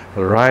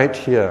 Right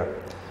here,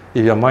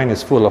 if your mind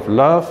is full of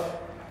love,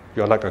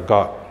 you're like a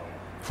god.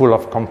 Full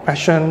of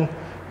compassion,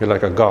 you're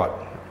like a god.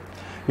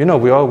 We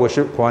all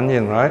worship Kuan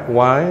Yin, right?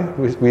 Why?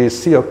 We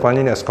see of Kuan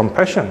Yin as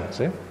compassion,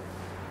 see?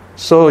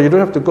 So you don't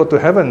have to go to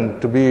heaven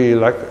to be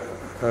like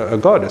a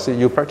god. You see,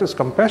 you practice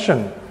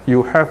compassion,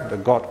 you have the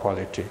god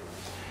quality.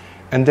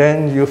 And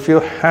then you feel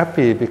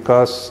happy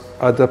because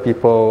other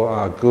people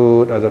are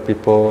good, other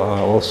people are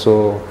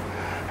also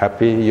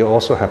happy, you're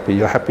also happy,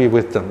 you're happy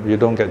with them, you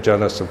don't get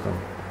jealous of them.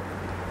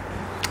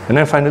 And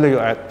then finally you're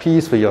at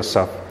peace with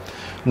yourself.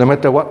 No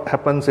matter what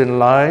happens in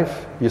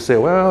life, you say,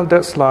 well,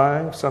 that's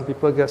life, some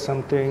people get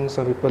something,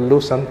 some people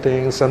lose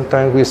something,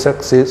 sometimes we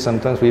succeed,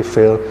 sometimes we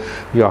fail.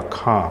 You are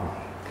calm.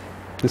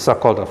 These are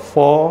called the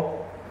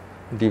 4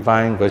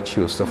 divine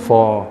virtues, the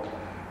 4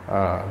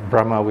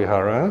 Brahma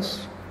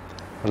Viharas.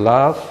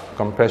 Love,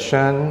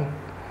 compassion,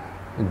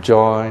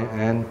 joy,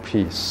 and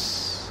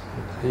peace.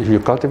 If you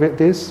cultivate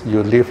this,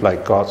 you live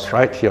like gods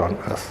right here on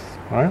earth.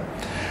 Right?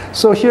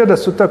 So here the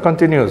sutta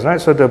continues.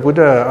 Right? So the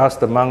Buddha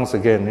asked the monks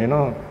again.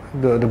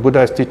 The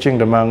Buddha is teaching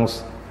the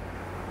monks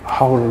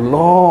how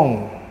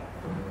long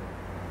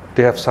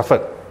they have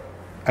suffered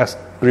as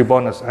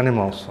reborn as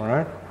animals.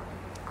 Right?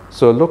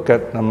 So look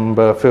at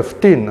number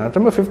 15.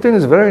 Number 15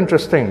 is very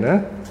interesting.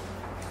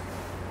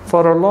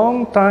 For a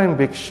long time,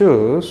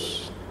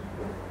 bhikshus,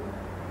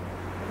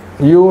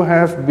 you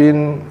have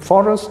been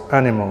forest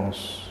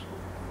animals.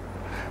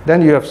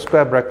 Then you have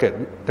square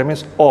bracket. That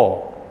means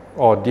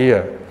or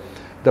deer.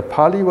 The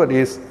Pali word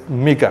is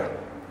miga.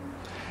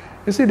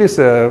 You see, this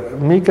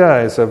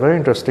miga is a very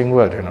interesting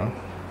word.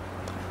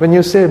 When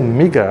you say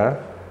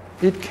miga,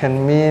 it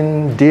can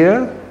mean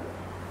deer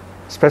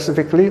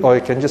specifically, or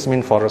it can just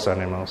mean forest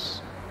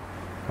animals.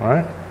 All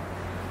right?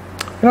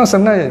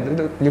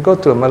 Sometimes you go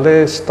to a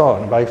Malay store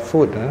and buy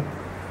food.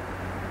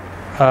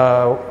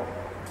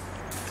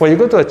 When you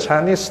go to a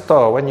Chinese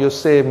store, when you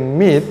say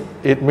meat,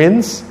 it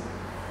means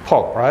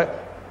pork, right?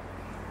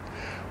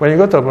 When you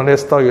go to a Malay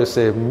store, you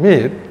say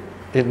meat,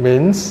 it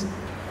means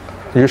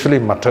usually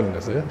mutton,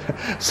 is it?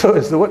 So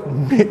it's the word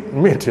meat,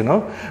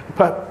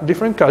 but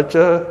different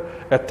culture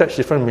attach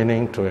different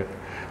meaning to it.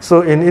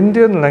 So in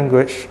Indian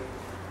language,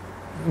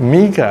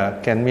 miga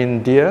can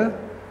mean deer,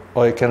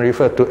 or it can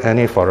refer to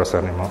any forest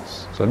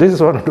animals. So this is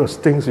one of those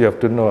things you have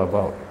to know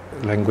about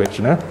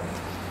language,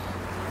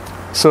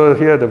 So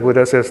here the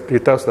Buddha says, he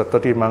tells the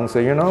 30 monks,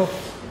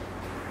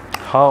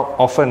 how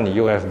often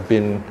you have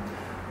been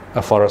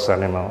a forest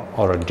animal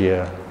or a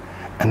deer,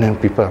 and then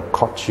people have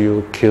caught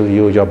you, kill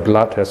you, your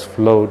blood has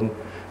flowed,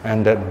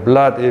 and that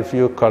blood, if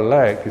you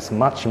collect, is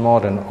much more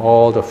than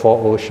all the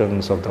 4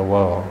 oceans of the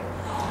world.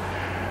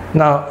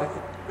 Now,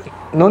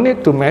 no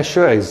need to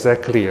measure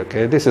exactly,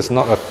 okay? This is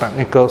not a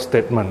technical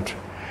statement.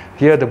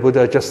 Here the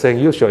Buddha is just saying,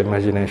 use your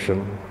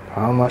imagination.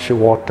 How much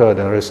water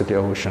there is in the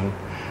ocean.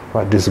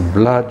 But this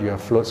blood, your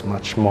flows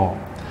much more.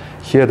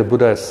 Here the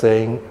Buddha is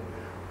saying,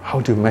 how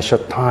do you measure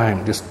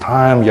time? This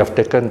time you have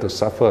taken to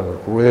suffer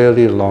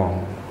really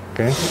long.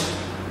 Okay?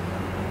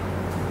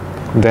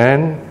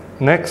 Then,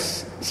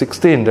 next,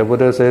 16, the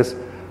Buddha says,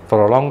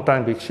 for a long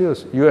time,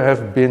 bhikshus, you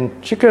have been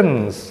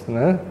chickens.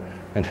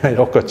 And then,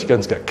 of course,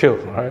 chickens get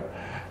killed, right?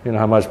 You know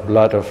how much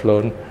blood have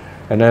flown.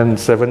 And then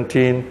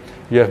 17,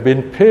 you have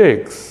been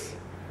pigs.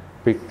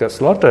 Pigs get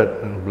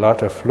slaughtered and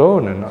blood have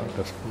flown, and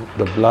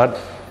the blood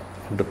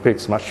of the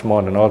pigs much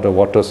more than all the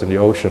waters in the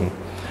ocean.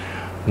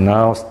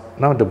 Now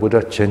the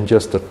Buddha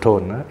changes the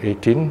tone.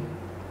 18.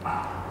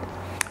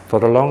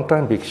 For a long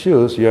time,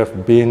 bhikshus, you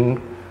have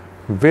been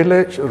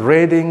village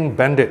raiding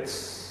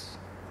bandits.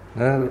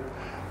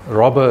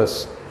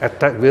 Robbers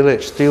attack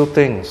village, steal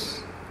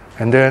things.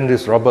 And then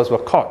these robbers were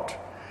caught.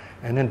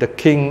 And then the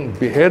king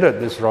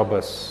beheaded these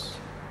robbers.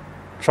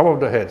 Chop off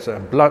the heads,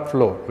 and blood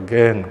flow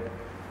again.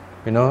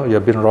 You know, you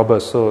have been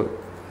robbers, so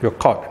you're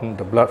caught, and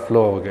the blood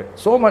flow again.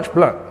 So much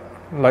blood,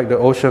 like the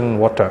ocean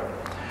water.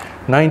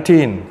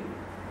 19.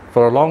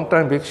 For a long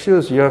time,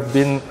 bhikshus, you have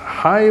been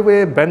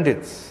highway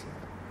bandits.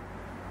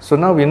 So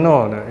now we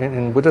know,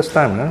 in Buddha's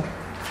time,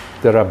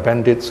 there are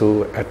bandits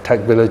who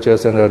attack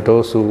villages, and there are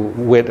those who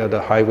wait at the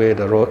highway,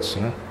 the roads.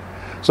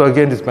 So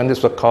again, these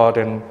bandits were caught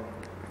and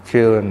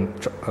killed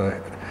and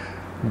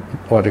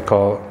what they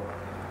call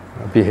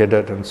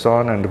beheaded and so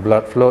on, and the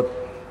blood flowed.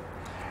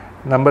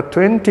 Number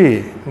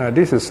 20. Now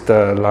this is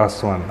the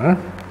last one.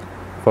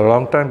 For a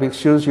long time,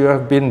 bhikshus, you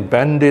have been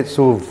bandits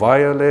who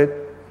violate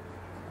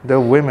the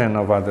women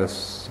of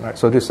others. Right?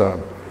 So these are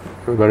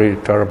very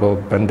terrible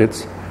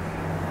bandits.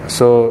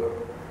 So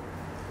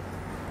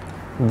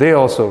they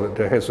also,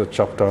 their heads were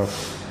chopped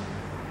off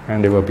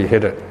and they were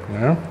beheaded.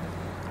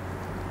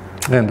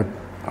 And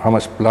how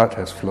much blood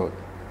has flowed.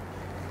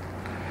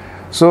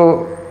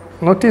 So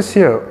notice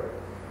here,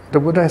 the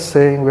Buddha is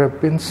saying we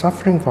have been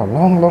suffering for a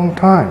long, long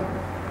time.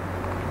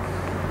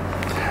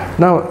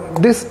 Now,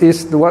 this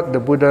is what the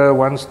Buddha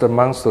wants the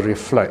monks to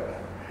reflect.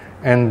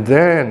 And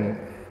then,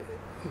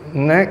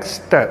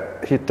 next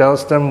step, he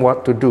tells them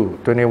what to do.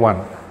 21.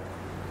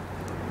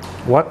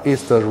 What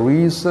is the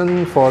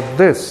reason for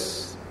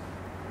this?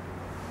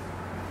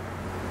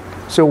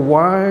 So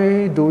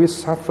why do we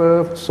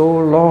suffer so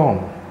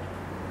long?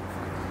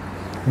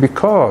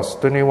 Because,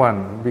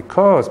 21,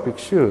 because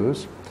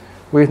bhikshus,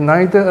 with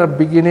neither a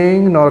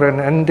beginning nor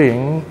an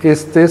ending,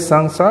 is this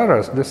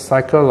samsara, this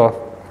cycle of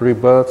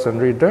rebirths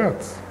and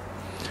redeaths.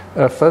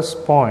 A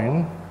first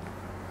point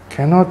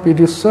cannot be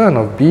discerned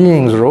of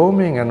beings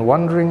roaming and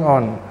wandering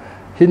on,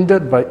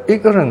 hindered by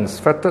ignorance,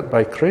 fettered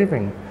by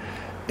craving.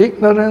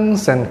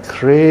 Ignorance and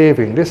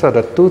craving, these are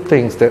the two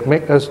things that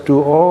make us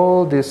do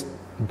all these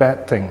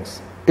bad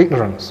things.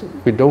 Ignorance,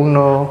 we don't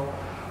know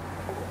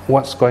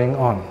what's going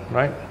on,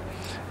 right?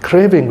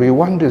 Craving, we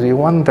want this, we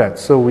want that,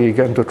 so we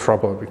get into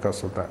trouble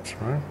because of that,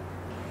 right?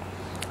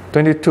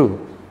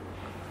 22.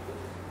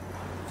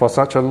 For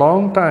such a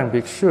long time,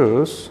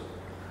 bhikshus,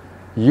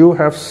 you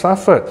have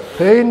suffered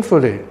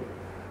painfully,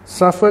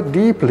 suffered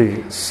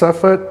deeply,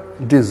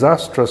 suffered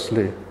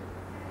disastrously,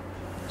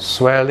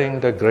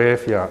 swelling the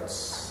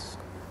graveyards.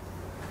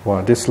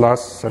 Wow, this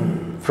last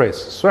phrase,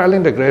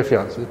 swelling the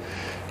graveyards.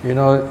 You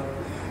know,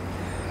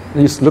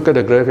 you look at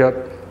the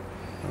graveyard,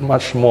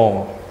 much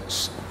more.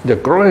 They're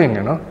growing,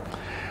 you know.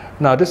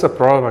 Now, this is a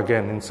problem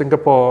again. In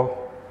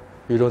Singapore,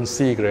 you don't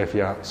see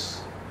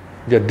graveyards.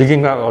 They're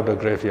digging out all the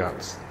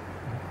graveyards.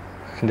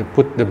 And they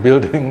put the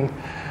building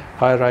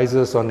high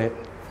rises on it.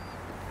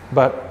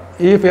 But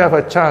if you have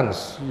a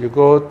chance, you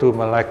go to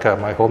Malacca,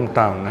 my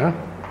hometown.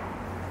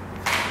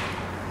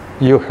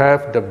 You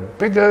have the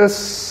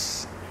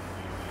biggest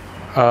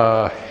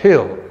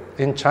hill.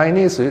 In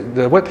Chinese,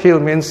 the word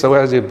hill means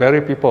where you bury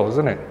people,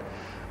 isn't it?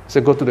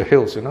 So go to the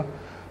hills, you know.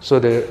 So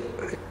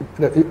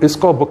it's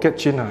called Bukit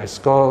China. It's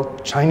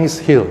called Chinese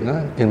Hill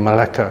in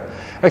Malacca.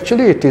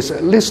 Actually, it is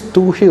at least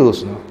two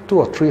hills, 2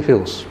 or 3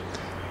 hills.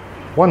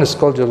 One is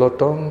called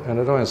Jelotong,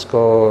 another one is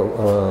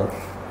called,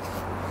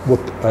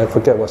 I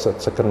forget what's the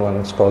second one.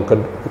 It's called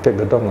Bukit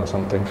Gedong or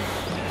something.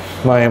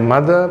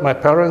 My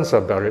parents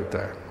are buried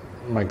there.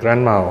 My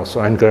grandma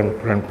also, and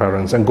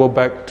grandparents, and go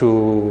back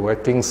to, I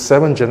think,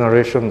 7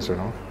 generations, you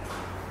know.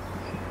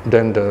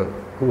 Then the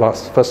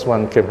first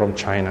one came from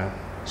China.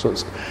 So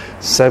it's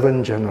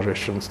 7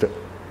 generations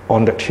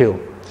on that hill.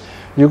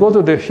 You go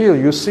to the hill,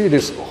 you see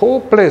this whole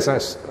place,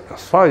 as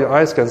far as your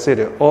eyes can see,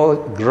 they're all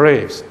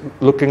graves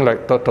looking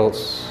like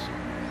turtles.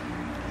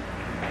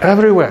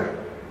 Everywhere.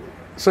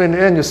 So in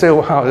the end you say,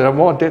 wow, there are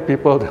more dead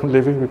people than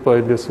living people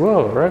in this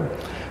world, right?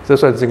 So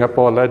that's why in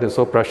Singapore, land is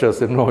so precious.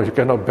 No, you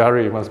cannot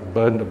bury, you must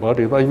burn the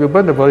body. But if you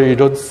burn the body, you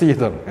don't see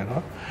them, you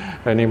know,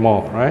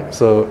 anymore, right?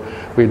 So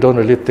we don't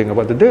really think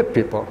about the dead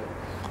people.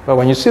 But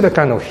when you see the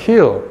kind of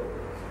hill,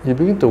 you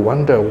begin to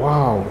wonder,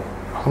 wow,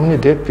 how many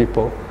dead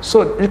people?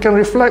 So you can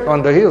reflect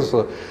on the hills.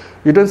 So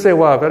you don't say,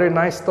 wow, very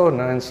nice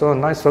stone and so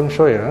nice feng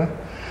shui.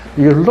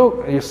 You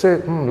look, you say,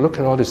 look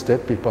at all these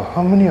dead people.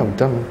 How many of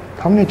them,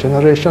 how many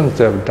generations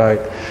they have died?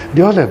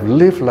 They all have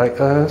lived like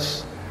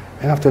us.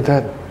 And after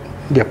that,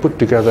 they are put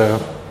together.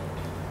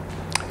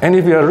 And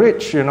if you are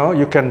rich, you know,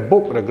 you can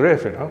book the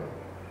grave, you know.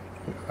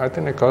 I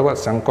think they call it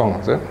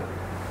Sangkong, is it?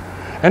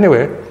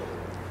 Anyway,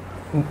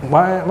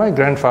 my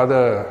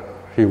grandfather,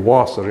 he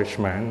was a rich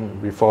man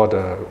before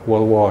the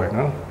World War, you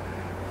know.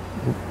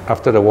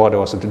 After the war, there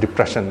was a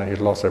depression and he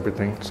lost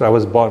everything. So I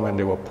was born when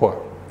they were poor.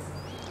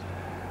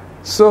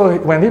 So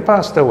when he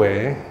passed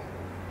away,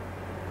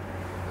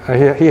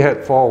 he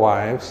had 4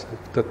 wives.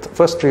 The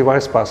first 3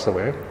 wives passed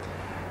away.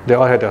 They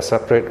all had their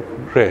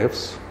separate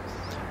graves.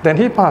 Then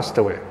he passed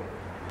away.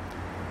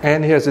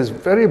 And he has this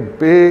very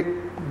big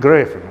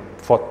grave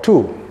for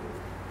 2.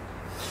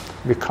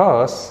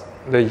 Because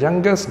the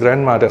youngest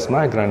grandma, that's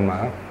my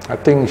grandma, I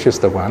think she's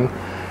the one,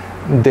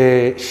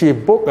 she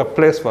booked a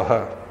place for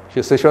her.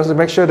 She said she wants to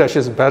make sure that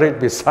she's buried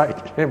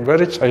beside him.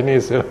 Very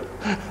Chinese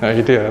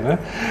idea. No?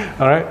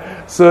 All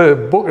right? So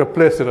booked a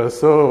place,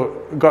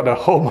 so got a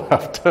home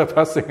after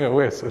passing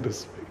away, so to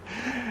speak.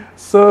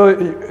 So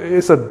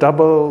it's a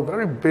double,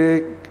 very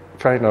big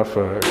kind of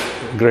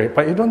grave.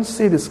 But you don't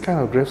see this kind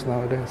of graves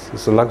nowadays.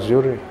 It's a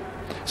luxury.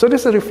 So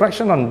this is a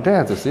reflection on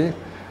death, you see.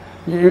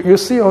 You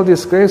see all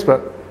these graves,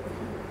 but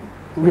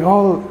we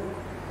all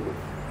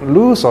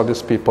lose all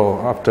these people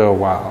after a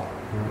while,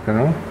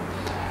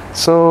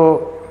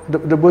 So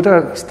the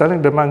Buddha is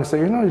telling the monks,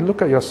 you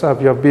look at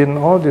yourself. You have been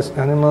all these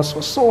animals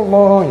for so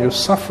long. You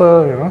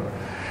suffer,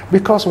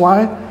 Because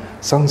why?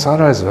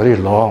 Samsara is very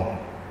long.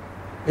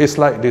 It's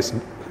like this.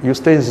 You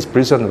stay in this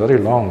prison very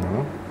long,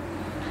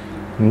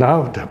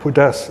 Now the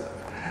Buddha's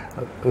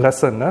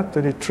lesson,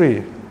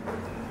 23.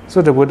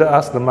 So the Buddha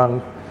asked the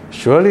monk,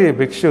 surely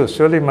bhikshus,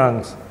 surely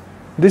monks,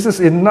 this is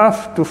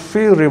enough to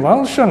feel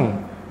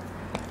revulsion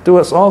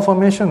towards all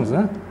formations.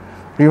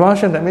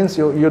 Revulsion, that means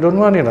you don't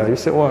want it. You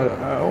say,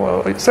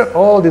 well, it said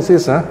all this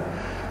is.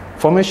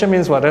 Formation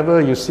means whatever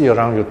you see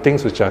around you,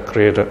 things which are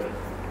created.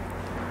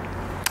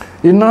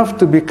 Enough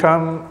to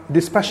become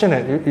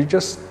dispassionate. You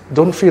just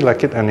don't feel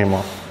like it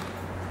anymore.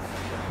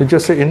 You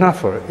just say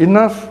enough for it.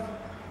 Enough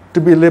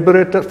to be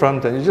liberated from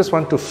that. You just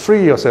want to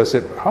free yourself.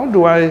 Say, how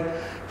do I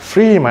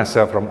free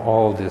myself from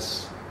all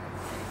this?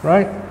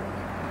 Right?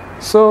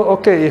 So,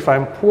 okay, if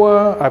I'm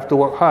poor, I have to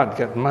work hard,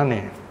 get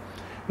money.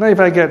 Now, if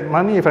I get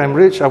money, if I'm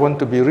rich, I want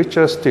to be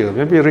richer still.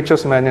 Maybe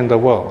richest man in the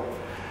world.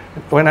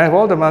 When I have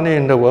all the money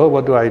in the world,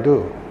 what do?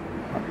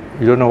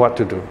 You don't know what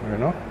to do,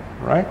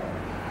 right?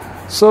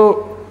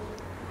 So,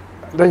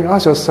 then you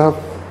ask yourself,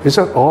 is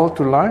that all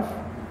to life?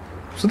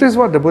 So this is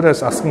what the Buddha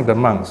is asking the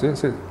monks. He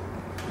says,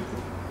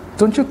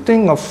 don't you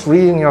think of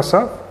freeing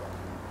yourself?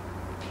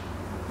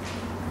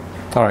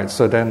 All right,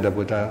 so then the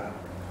Buddha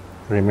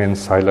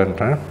remains silent.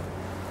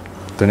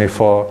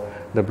 24,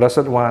 the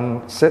Blessed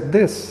One said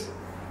this,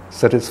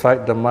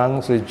 satisfied the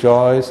monks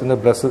rejoice in the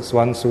Blessed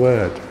One's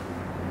word.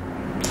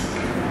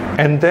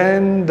 And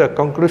then the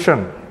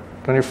conclusion,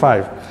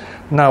 25.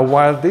 Now,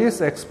 while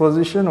this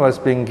exposition was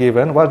being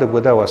given, while the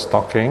Buddha was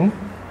talking,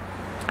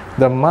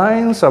 the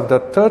minds of the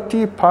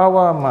 30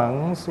 Pava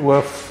monks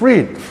were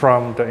freed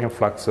from the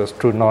influxes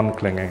through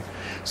non-clinging.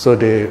 So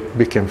they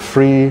became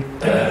free,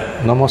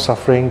 no more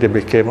suffering, they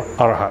became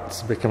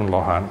arhats, became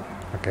lohan.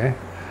 Okay?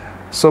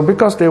 So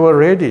because they were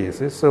ready,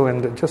 see? So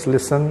when they just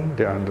listened,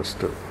 they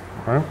understood.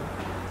 Right?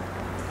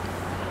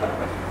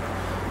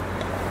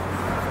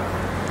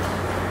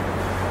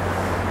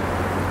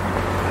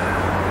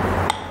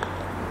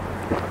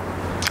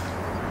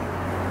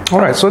 All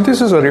right, so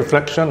this is a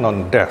reflection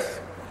on death.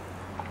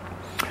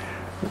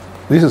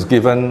 This is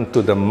given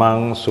to the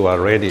monks who are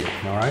ready,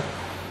 all right?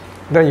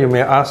 Then you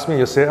may ask me,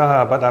 you say,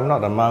 but I'm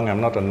not a monk,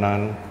 I'm not a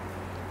nun.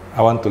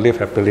 I want to live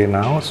happily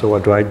now, so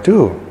what do I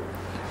do?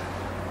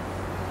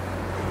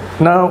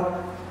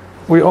 Now,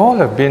 we all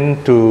have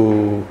been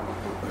to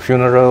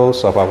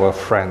funerals of our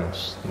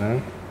friends.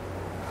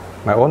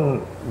 My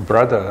own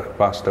brother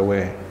passed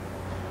away.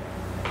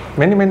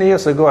 Many, many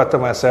years ago, I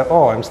told myself,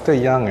 I'm still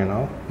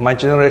young, My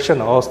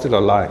generation are all still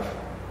alive.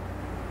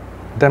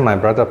 Then my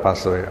brother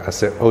passed away. I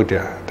said, oh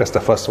dear, that's the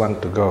first one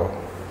to go.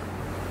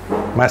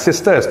 My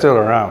sister is still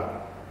around.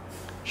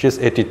 She's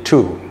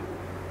 82.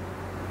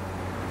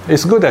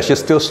 It's good that she's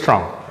still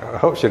strong. I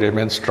hope she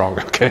remains strong,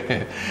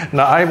 okay?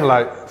 Now I'm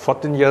like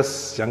 14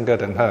 years younger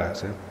than her.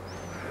 See?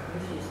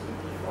 She's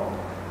 84.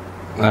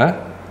 Huh?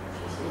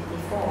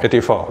 She's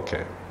 84,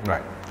 okay,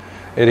 right.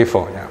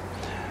 84, yeah.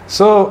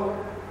 So,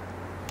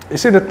 you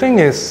see, the thing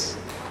is,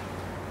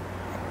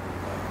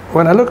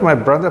 when I look at my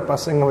brother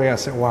passing away, I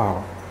said,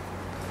 wow,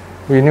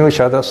 we knew each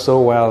other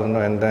so well,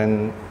 and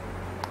then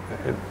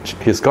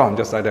he's gone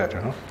just like that,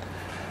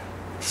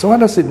 So what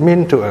does it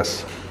mean to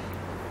us?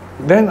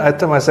 Then I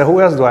tell myself, who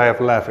else do I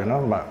have left?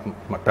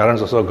 My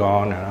parents are also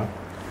gone,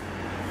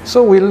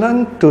 So we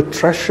learn to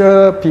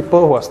treasure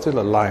people who are still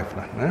alive.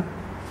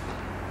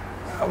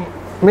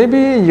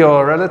 Maybe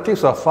your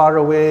relatives are far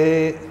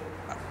away,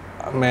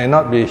 may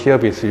not be here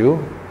with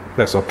you.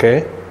 That's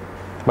okay.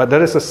 But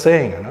there is a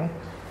saying,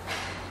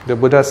 The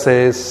Buddha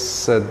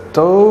says,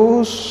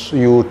 those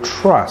you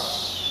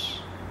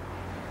trust,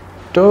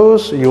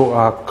 those you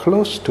are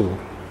close to,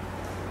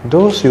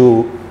 those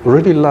you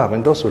really love,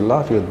 and those who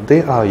love you,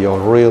 they are your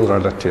real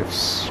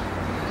relatives.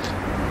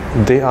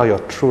 They are your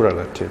true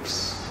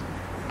relatives.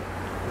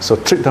 So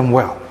treat them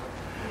well.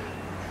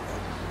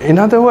 In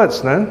other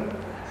words,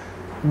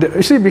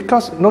 you see,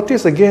 because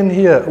notice again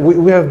here,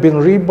 we have been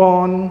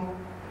reborn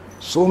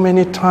so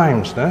many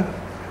times.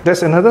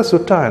 There's another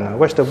sutta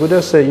which the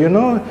Buddha said, you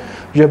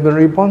have been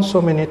reborn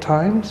so many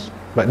times.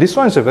 But this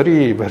one is a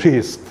very,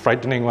 very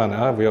frightening one.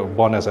 We are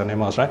born as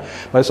animals, right?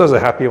 But this was a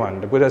happy one.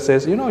 The Buddha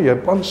says, you are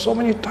born so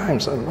many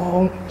times,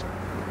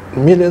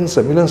 millions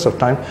and millions of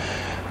times.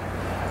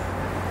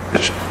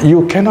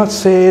 You cannot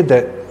say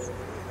that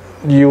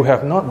you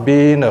have not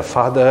been a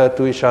father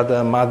to each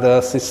other,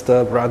 mother,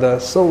 sister, brother.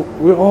 So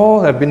we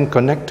all have been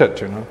connected,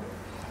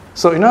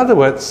 So in other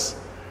words,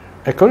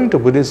 according to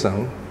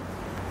Buddhism,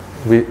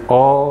 we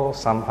all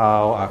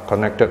somehow are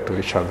connected to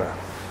each other,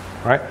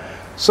 right?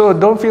 So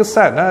don't feel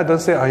sad. Don't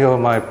say,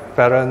 my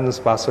parents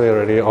passed away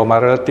already, or my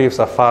relatives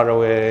are far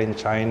away in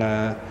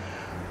China,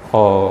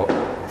 or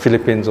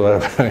Philippines, or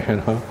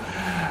whatever,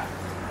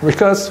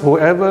 Because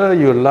whoever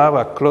you love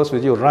are close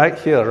with you right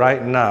here,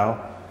 right now,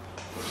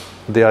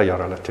 they are your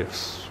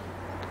relatives.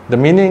 The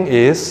meaning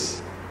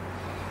is,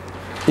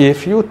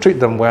 if you treat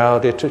them well,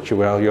 they treat you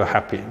well, you're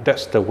happy.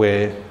 That's the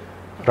way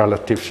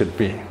relatives should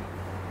be.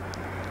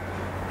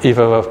 If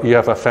you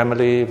have a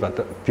family,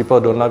 but people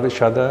don't love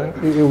each other,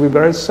 you'll be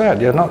very sad.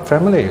 You're not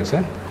family, you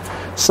see.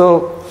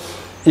 So,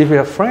 if you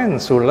have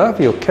friends who love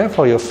you, care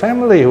for your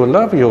family, who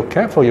love you,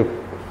 care for you,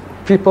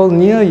 people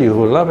near you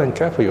who love and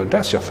care for you,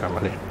 that's your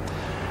family.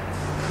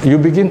 You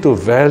begin to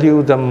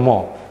value them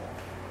more.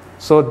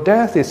 So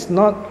death is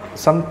not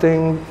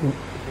something,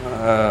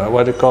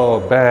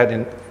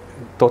 bad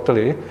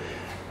totally.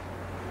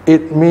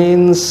 It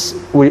means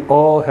we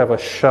all have a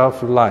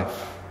shelf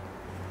life.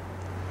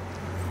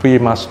 We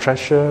must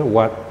treasure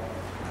what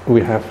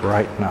we have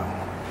right now.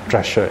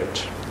 Treasure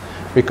it.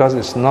 Because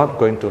it's not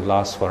going to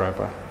last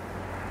forever.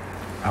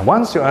 And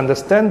once you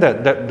understand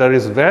that there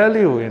is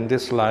value in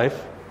this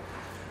life,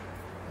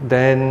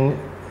 then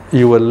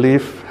you will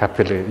live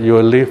happily. You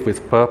will live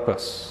with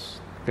purpose.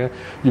 Okay?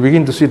 You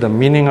begin to see the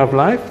meaning of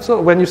life.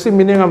 So when you see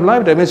meaning of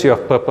life, that means you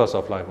have purpose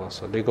of life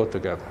also. They go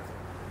together.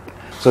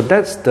 So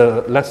that's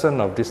the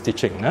lesson of this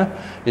teaching.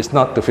 It's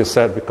not to feel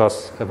sad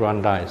because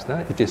everyone dies.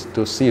 It is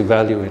to see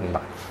value in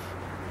life.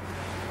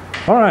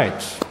 All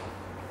right.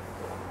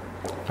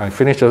 I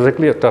finished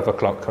exactly at 12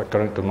 o'clock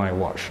according to my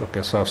watch.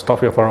 Okay, so I'll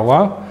stop here for a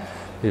while.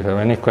 If you have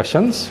any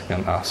questions, you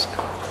can ask.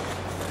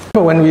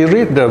 But when we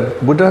read the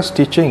Buddha's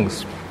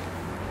teachings,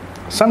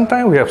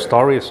 sometimes we have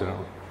stories,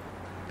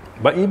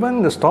 But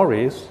even the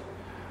stories,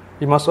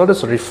 you must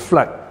always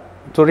reflect.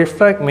 To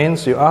reflect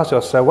means you ask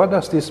yourself, what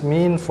does this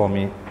mean for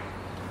me?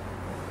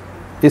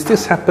 Is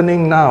this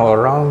happening now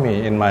around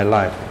me in my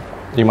life?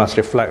 You must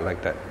reflect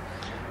like that.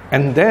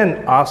 And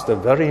then ask the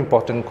very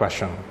important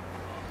question,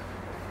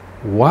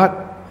 what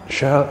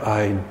shall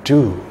I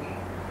do?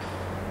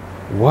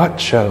 What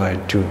shall I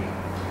do?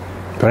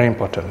 Very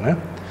important.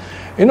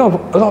 A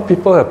lot of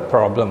people have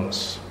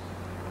problems.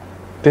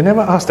 They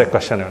never ask that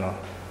question,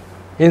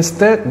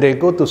 Instead, they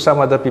go to some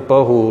other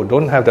people who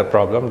don't have the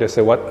problem. They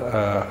say,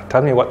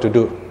 tell me what to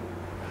do.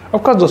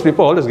 Of course, those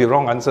people always give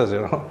wrong answers,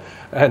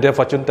 They're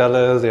fortune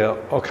tellers, they're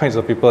all kinds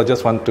of people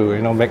just want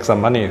to, make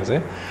some money, you see.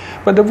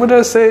 But the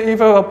Buddha says, if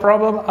you have a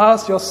problem,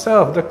 ask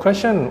yourself the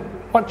question,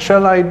 what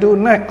shall I do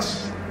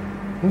next?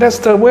 That's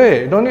the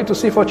way. Don't need to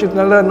see fortune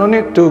teller, no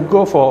need to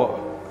go for,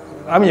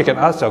 you can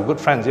ask your good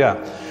friends, yeah.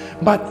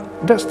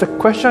 But that's the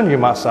question you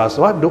must ask,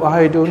 what do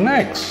I do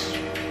next?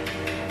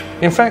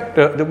 In fact,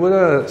 the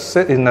Buddha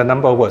said in a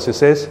number of words, he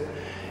says,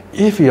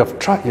 if you have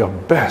tried your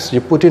best,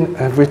 you put in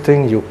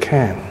everything you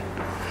can,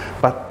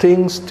 but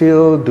things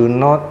still do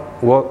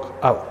not work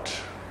out,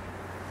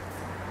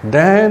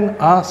 then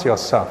ask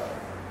yourself,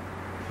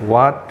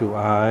 what do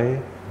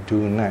I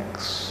do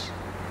next?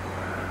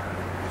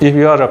 If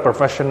you are a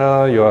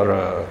professional, you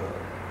are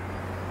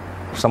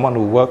someone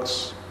who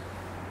works,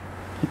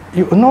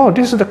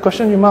 this is the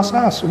question you must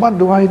ask. What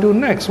do I do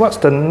next? What's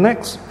the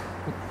next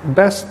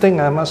best thing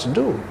I must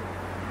do?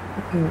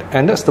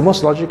 And that's the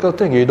most logical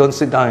thing. You don't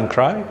sit down and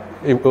cry.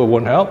 It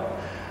won't help.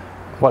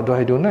 What do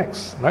I do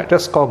next? Right?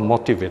 That's called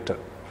motivated.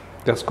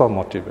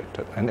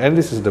 And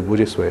this is the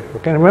Buddhist way.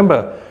 Okay,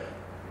 remember,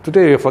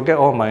 today you forget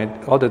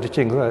all the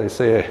teachings. I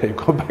say, you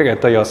go back and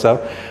tell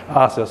yourself,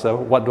 ask yourself,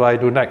 what do I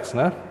do next?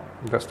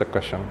 That's the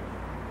question.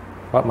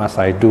 What must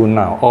I do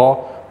now? Or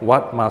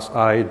what must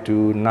I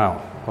do now?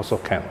 Also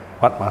can.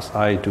 What must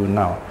I do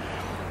now?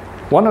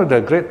 One of the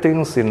great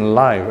things in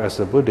life as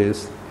a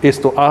Buddhist is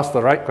to ask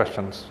the right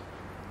questions.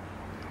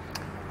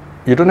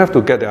 You don't have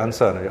to get the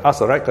answer. You ask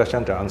the right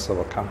question, the answer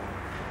will come.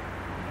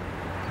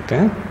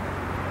 Okay?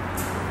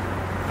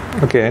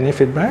 Okay, any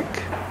feedback?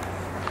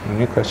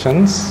 Any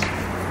questions?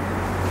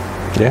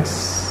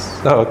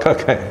 Yes? Oh,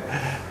 okay.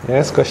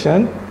 Yes,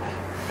 question?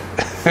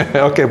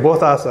 Okay,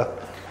 both answer.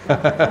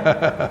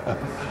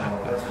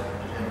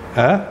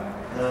 Huh?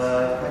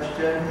 The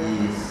question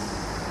is...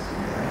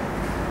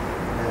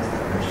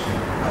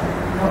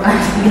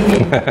 As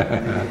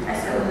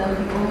a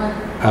human,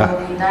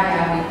 we die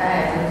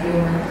as a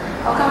human.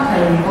 How come can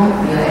we don't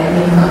feel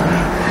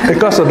animal?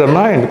 Because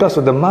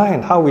of the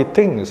mind, how we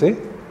think, you see.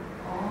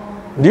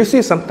 Do you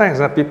see sometimes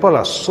people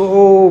are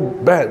so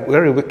bad,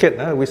 very wicked?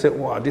 We say,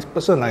 wow, this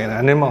person like an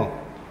animal.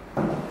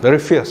 Very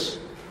fierce.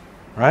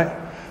 Right?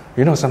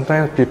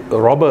 Sometimes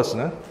robbers,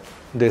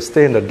 they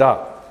stay in the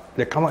dark.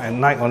 They come out at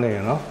night only,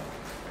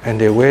 and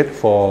they wait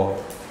for.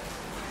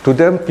 To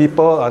them,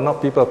 people are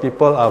not people.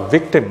 People are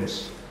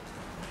victims.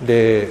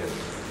 They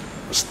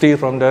steal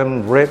from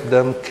them, rape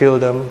them, kill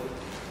them.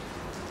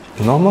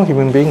 Normal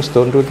human beings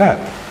don't do that.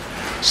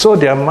 So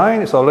their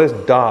mind is always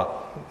dark,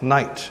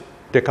 night.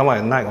 They come out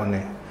at night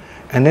only.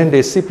 And then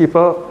they see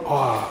people,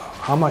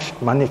 how much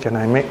money can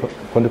I make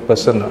for the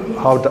person?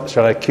 How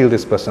shall I kill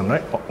this person,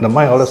 right? The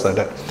mind always like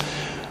that.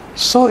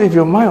 So if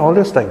your mind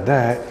always like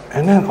that,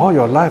 and then all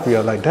your life you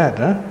are like that,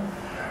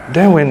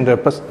 then when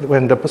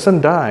the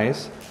person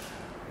dies,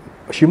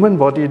 human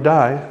body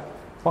die,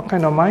 what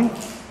kind of mind?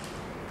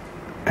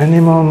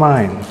 Animal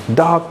mind,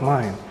 dark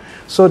mind.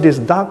 So this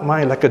dark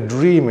mind, like a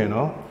dream,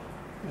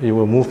 you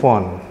will move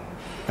on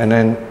and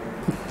then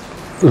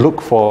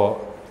look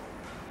for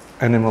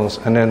animals,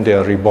 and then they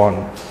are reborn.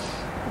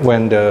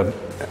 When the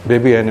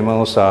baby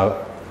animals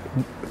are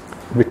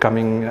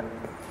becoming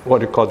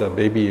what you call the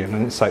baby,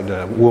 inside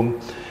the womb,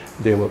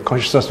 they will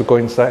consciousness to go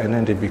inside, and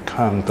then they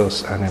become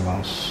those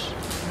animals.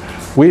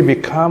 We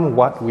become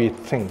what we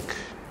think.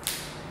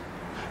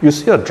 You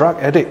see a drug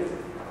addict,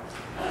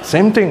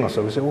 same thing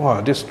also. We say,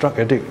 wow, this drug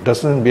addict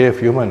doesn't behave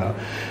human.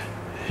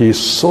 He's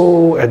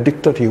so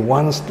addicted, he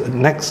wants the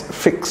next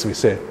fix, we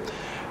say.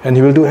 And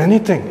he will do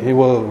anything. He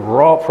will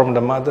rob from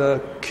the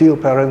mother, kill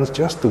parents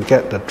just to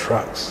get the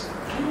drugs.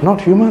 Not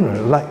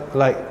human,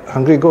 like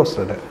hungry ghosts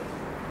like that.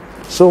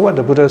 So what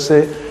the Buddha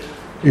say,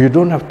 you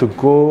don't have to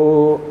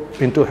go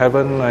into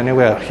heaven or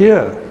anywhere.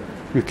 Here,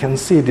 you can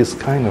see this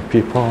kind of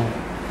people.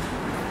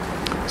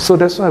 So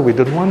that's why we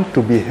don't want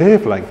to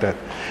behave like that.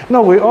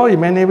 No, we all,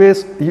 in many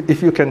ways,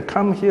 if you can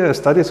come here and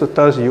study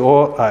suttas, you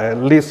all are at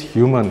least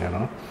human,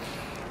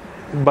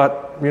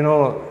 But, we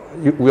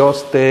all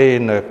stay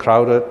in a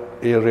crowded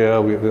area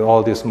with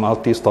all these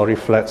multi-story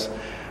flats.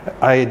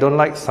 I don't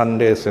like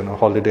Sundays,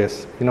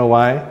 holidays. You know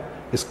why?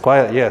 It's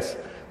quiet, yes.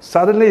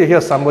 Suddenly you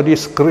hear somebody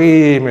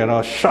scream,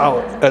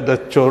 shout at the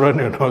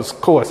children,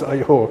 scold.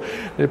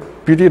 They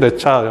pity the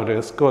child,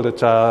 they scold the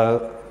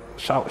child,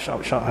 shout.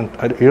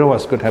 And you know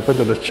what's going to happen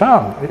to the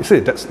child? You see,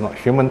 that's not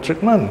human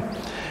treatment.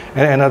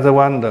 And another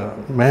one, the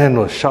man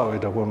will shout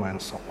at the woman.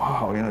 So,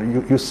 wow,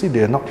 you see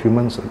they're not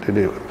humans.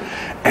 They're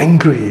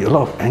angry, a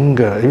lot of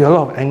anger. If you have a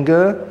lot of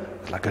anger,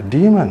 it's like a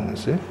demon, you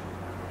see.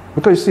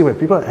 Because you see, when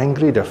people are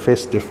angry, their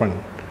face different.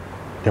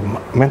 Their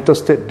mental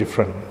state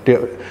different.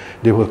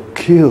 They will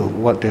kill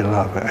what they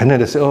love. And then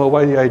they say,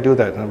 why did I do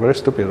that? Very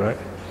stupid, right?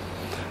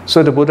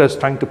 So the Buddha is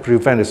trying to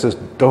prevent. He says,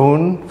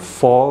 don't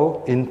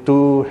fall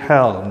into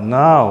hell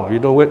now. You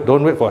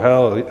don't wait for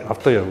hell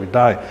after we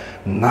die.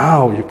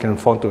 Now you can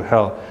fall into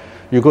hell.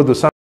 You go to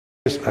some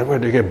place where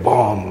they get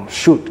bombed,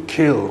 shoot,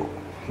 kill.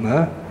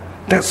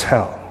 That's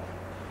hell.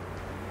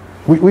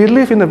 We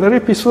live in a very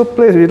peaceful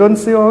place. We don't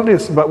see all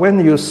this. But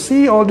when you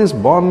see all this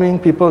bombing,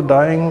 people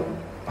dying,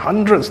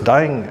 hundreds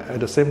dying at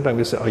the same time,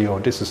 we say,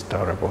 this is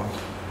terrible.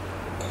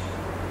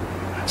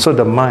 So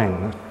the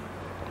mind,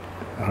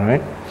 all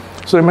right?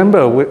 So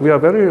remember, we are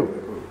very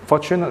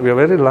fortunate, we are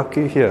very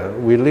lucky here.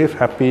 We live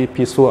happy,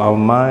 peaceful, our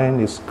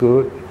mind is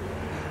good.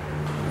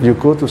 You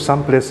go to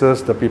some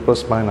places, the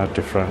people's mind are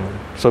different.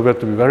 So we have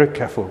to be very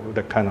careful with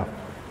that kind of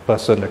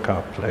person, that kind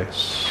of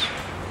place.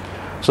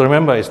 So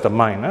remember, it's the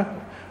mind,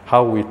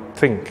 how we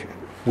think.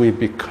 We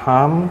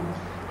become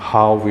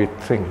how we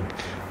think.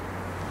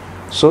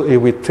 So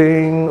if we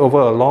think over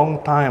a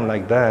long time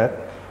like that,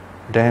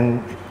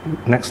 then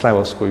next life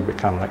also we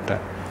become like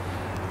that.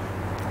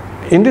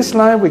 In this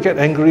life, we get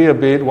angry a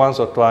bit once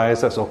or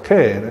twice, that's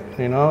okay,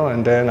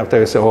 and then after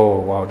you say,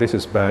 wow, this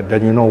is bad,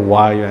 then you know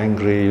why you're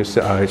angry, you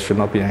say, I should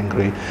not be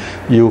angry.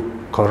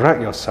 You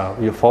correct yourself,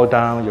 you fall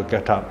down, you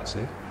get up, see.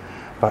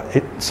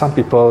 But some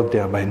people, they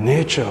are by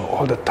nature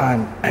all the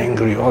time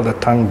angry, all the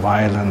time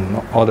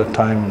violent, all the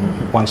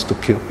time wants to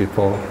kill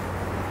people.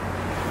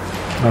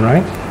 All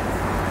right?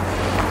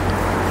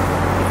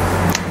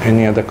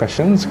 Any other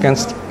questions? Can I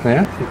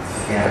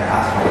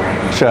ask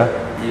already? Sure.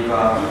 If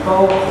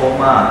people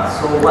coma,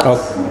 so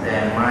what's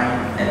their mind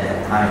at that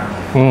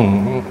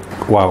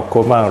time? Wow,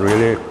 coma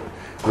really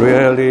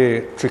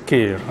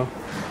tricky,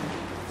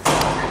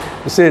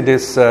 You see,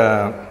 this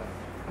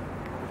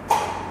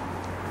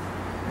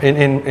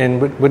in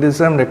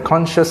Buddhism, the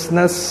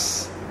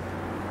consciousness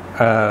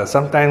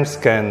sometimes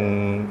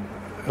can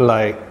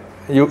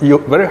you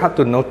very hard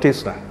to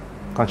notice that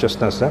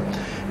consciousness.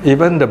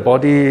 Even the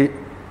body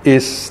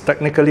is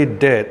technically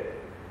dead,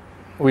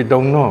 we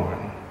don't know.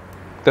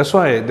 That's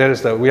why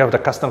we have the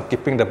custom of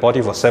keeping the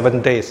body for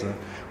 7 days.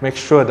 Make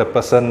sure the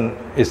person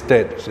is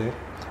dead, see?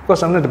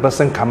 Because sometimes the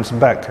person comes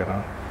back,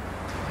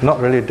 not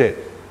really dead.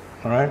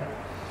 All right?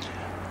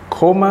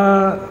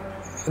 Coma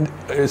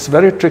is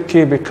very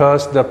tricky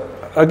because there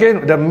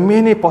are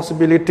many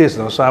possibilities.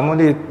 So I'm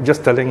only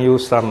just telling you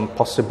some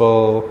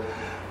possible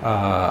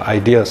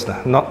ideas,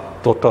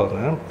 not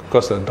total,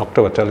 because the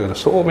doctor will tell you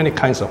there's so many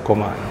kinds of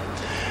coma.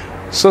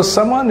 So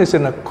someone is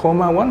in a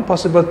coma, one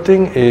possible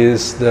thing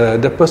is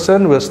the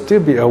person will still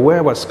be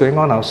aware what's going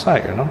on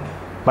outside,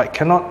 but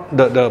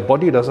the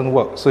body doesn't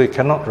work, so it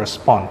cannot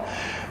respond.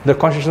 The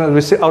consciousness, we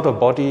say out of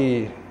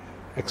body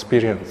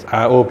experience.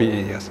 OBE,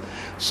 yes.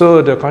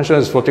 So the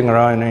consciousness is floating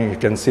around and you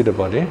can see the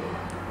body.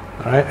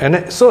 All right?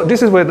 And so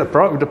this is where the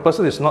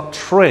person is not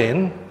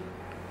trained,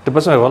 the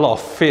person has a lot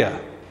of fear.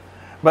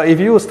 But if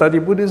you study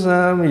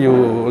Buddhism, you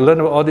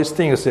learn about all these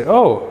things, you say,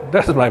 oh,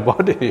 that's my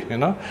body, you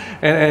know.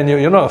 And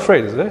you're not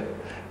afraid, is it?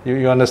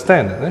 You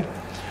understand, is it?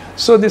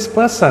 So this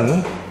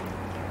person,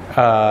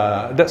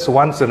 that's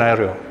one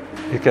scenario.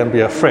 You can be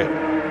afraid.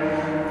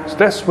 So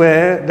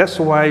that's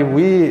why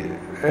we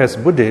as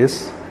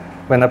Buddhists,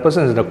 when a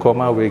person is in a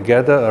coma, we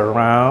gather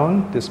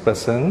around this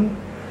person,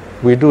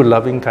 we do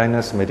loving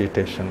kindness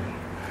meditation.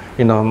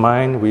 In our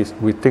mind, we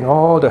think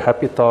all the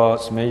happy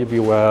thoughts, may you be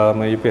well,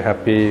 may you be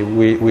happy.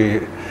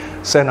 We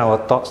send our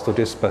thoughts to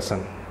this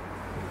person.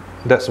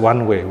 That's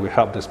one way we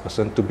help this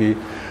person to be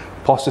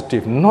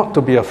positive, not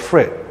to be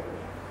afraid.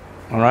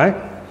 All right?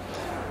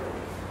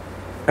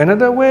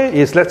 Another way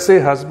is, let's say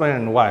husband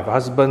and wife.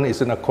 Husband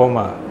is in a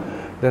coma.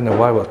 Then the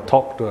wife will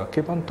talk to her.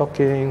 Keep on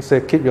talking.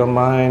 Say, keep your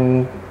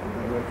mind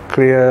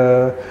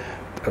clear.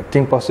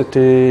 Think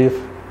positive.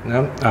 You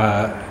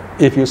know?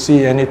 If you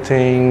see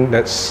anything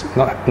that's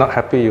not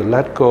happy, you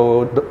let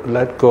go.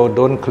 Let go.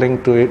 Don't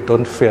cling to it.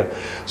 Don't fear.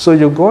 So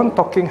you go on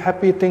talking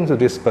happy things to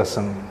this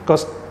person.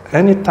 Because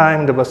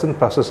anytime the person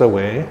passes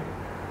away,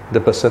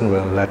 the person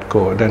will let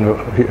go. Then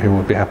he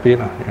will be happy, you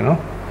know.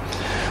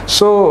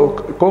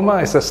 So coma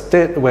is a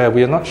state where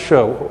we are not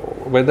sure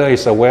whether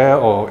it's aware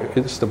or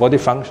is the body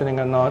functioning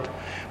or not,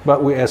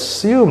 but we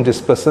assume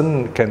this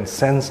person can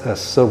sense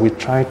us, so we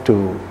try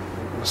to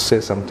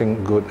say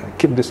something good,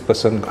 keep this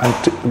person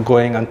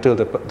going until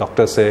the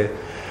doctor say,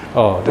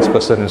 oh, this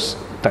person is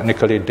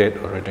technically dead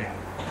already.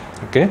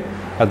 Okay?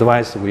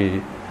 Otherwise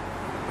we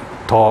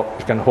talk,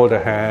 you can hold a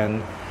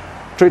hand,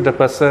 treat the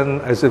person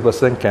as if the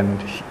person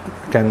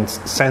can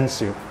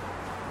sense you.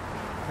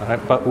 Right?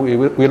 But we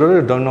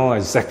really don't know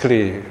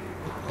exactly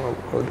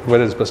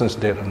whether this person is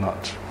dead or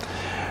not.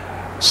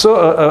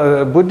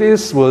 So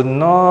Buddhists will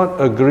not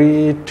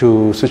agree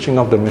to switching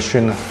off the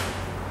machine.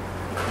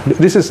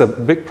 This is a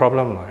big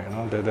problem, you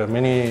know. There are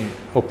many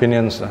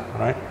opinions,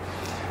 right?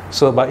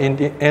 So, but in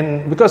the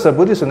end, because the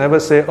Buddhists will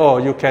never say, "Oh,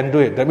 you can do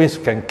it," that means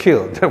you can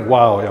kill.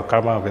 Wow, your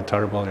karma will be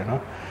terrible, you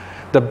know.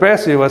 The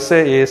best you will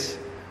say is,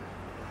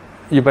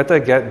 you better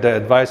get the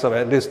advice of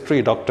at least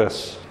 3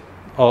 doctors.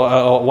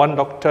 Or 1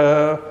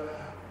 doctor,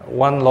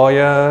 1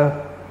 lawyer,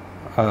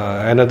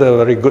 another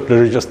very good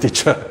religious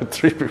teacher,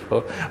 3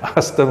 people.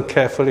 Ask them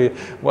carefully,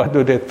 what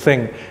do they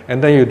think?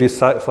 And then you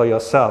decide for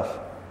yourself.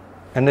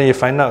 And then you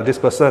find out this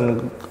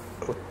person,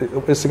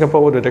 in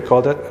Singapore, what do they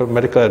call that?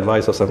 Medical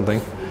advice or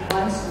something?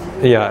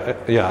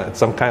 Yeah,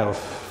 some kind of,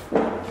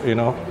 you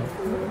know,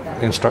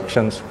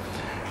 instructions.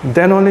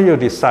 Then only you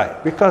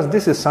decide. Because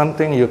this is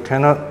something you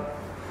cannot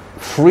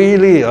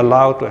freely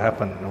allow to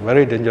happen.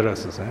 Very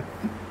dangerous, isn't it?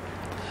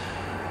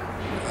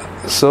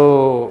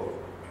 So,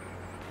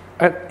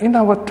 in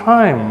our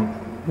time,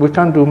 we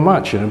can't do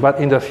much, you know, but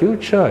in the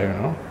future, you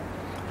know,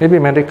 maybe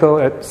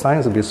medical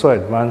science will be so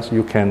advanced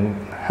you can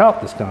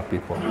help these kind of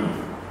people.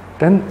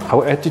 Then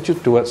our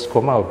attitude towards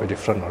coma will be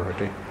different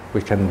already.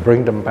 We can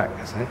bring them back,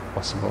 isn't it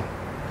possible?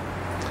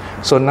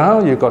 So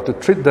now you got to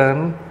treat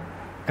them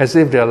as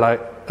if they're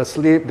like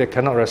asleep, they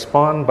cannot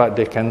respond, but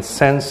they can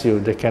sense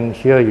you, they can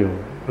hear you,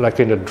 like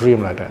in a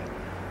dream like that.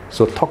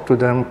 So talk to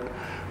them,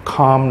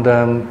 calm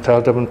them,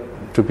 tell them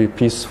to be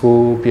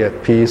peaceful, be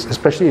at peace,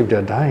 especially if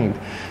they're dying.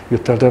 You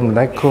tell them,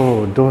 let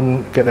go,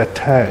 don't get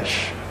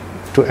attached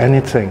to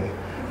anything.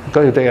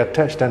 Because if they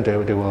attach, then they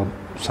will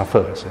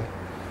suffer. See?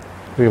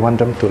 We want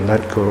them to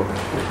let go,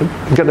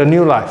 get a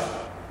new life.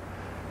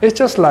 It's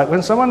just like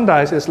when someone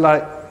dies, it's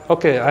like,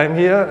 okay, I'm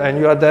here and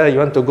you are there, you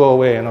want to go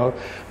away, you know.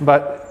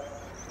 But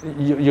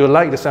you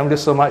like the family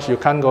so much, you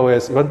can't go away.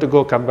 You want to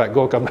go, come back,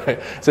 go, come back.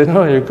 So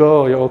no, you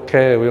go, you're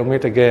okay, we'll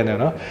meet again, you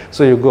know.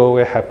 So you go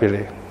away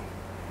happily.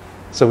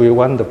 So we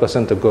want the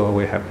person to go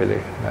away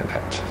happily, like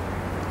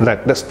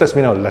that. That's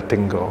mean of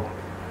letting go.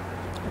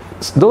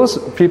 Those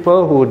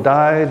people who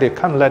die, they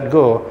can't let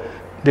go,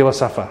 they will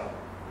suffer.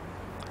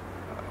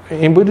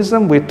 In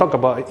Buddhism, we talk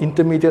about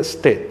intermediate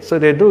state. So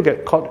they do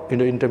get caught in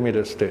the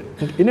intermediate state.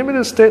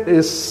 Intermediate state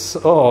is,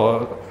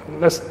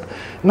 there's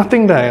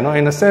nothing there, you know,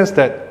 in the sense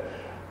that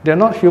they're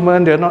not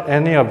human, they're not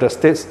any of the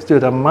states. Still,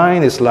 the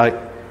mind is like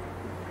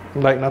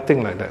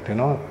nothing like that, you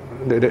know.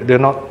 They're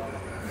not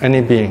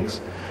any beings.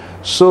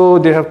 So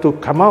they have to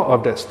come out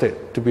of that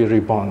state to be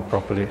reborn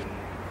properly.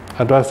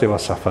 Otherwise they will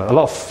suffer. A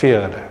lot of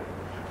fear there,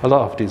 a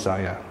lot of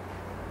desire.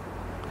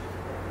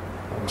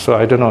 So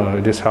I don't know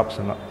if this helps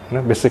or not. You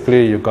know,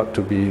 basically you got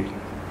to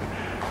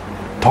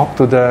talk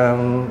to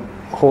them,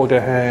 hold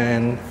their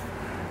hand,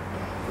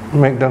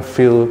 make them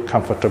feel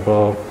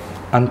comfortable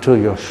until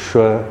you're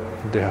sure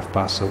they have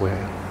passed away.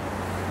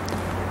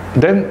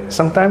 Then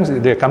sometimes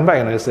they come back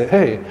and they say,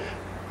 hey,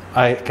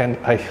 I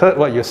heard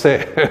what you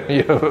say.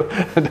 You know,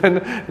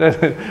 then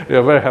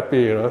you're very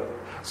happy, you know.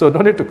 So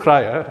don't need to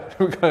cry.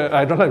 Because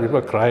I don't like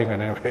people crying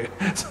anyway.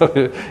 So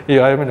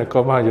if I'm in a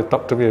coma, you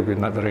talk to me, it'll be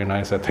not very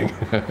nice, I think.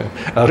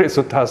 Read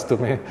suttas to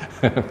me.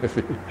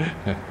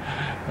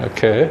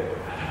 Okay.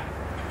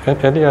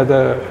 Any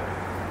other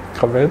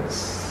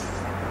comments?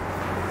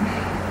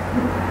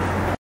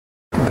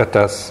 Let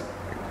us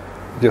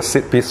just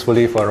sit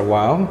peacefully for a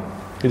while.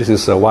 This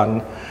is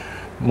one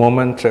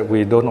moment that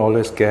we don't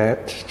always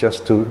get,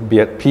 just to be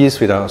at peace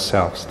with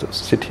ourselves, to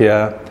sit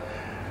here,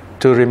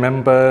 to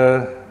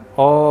remember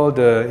all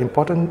the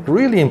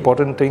really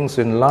important things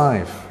in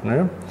life. You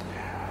know?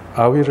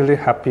 Are we really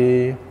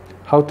happy?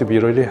 How to be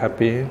really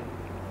happy?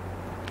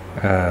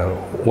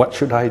 What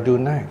should I do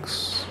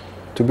next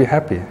to be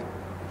happy?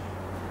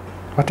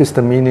 What is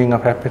the meaning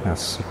of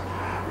happiness?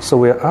 So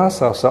we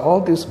ask ourselves all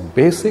these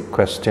basic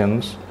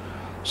questions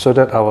so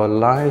that our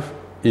life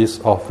is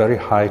of very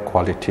high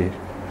quality,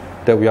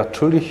 that we are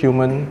truly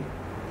human,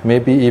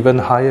 maybe even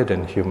higher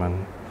than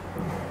human.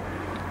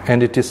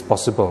 And it is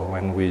possible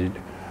when we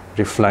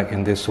reflect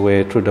in this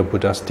way through the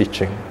Buddha's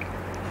teaching.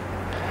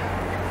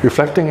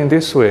 Reflecting in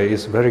this way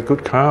is very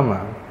good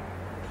karma.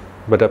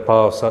 By the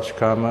power of such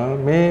karma,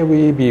 may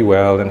we be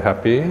well and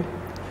happy.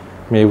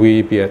 May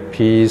we be at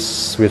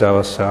peace with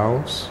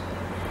ourselves.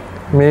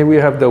 May we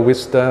have the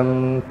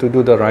wisdom to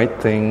do the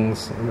right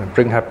things and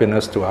bring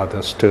happiness to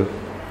others too.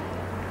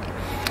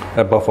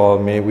 Above all,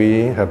 may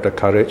we have the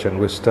courage and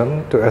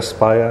wisdom to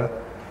aspire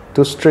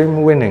to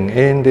stream winning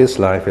in this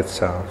life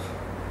itself.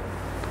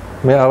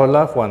 May our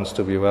loved ones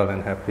to be well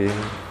and happy.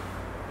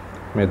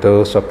 May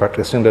those who are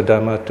practicing the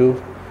Dharma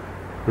to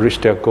reach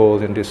their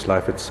goal in this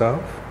life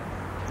itself.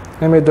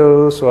 And may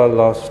those who are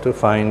lost to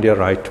find their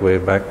right way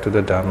back to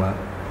the Dharma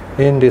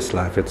in this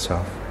life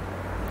itself.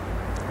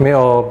 May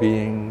all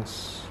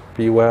beings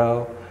be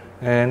well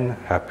and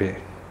happy.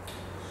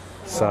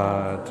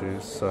 Sadhu,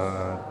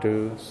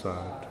 sadhu,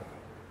 sadhu.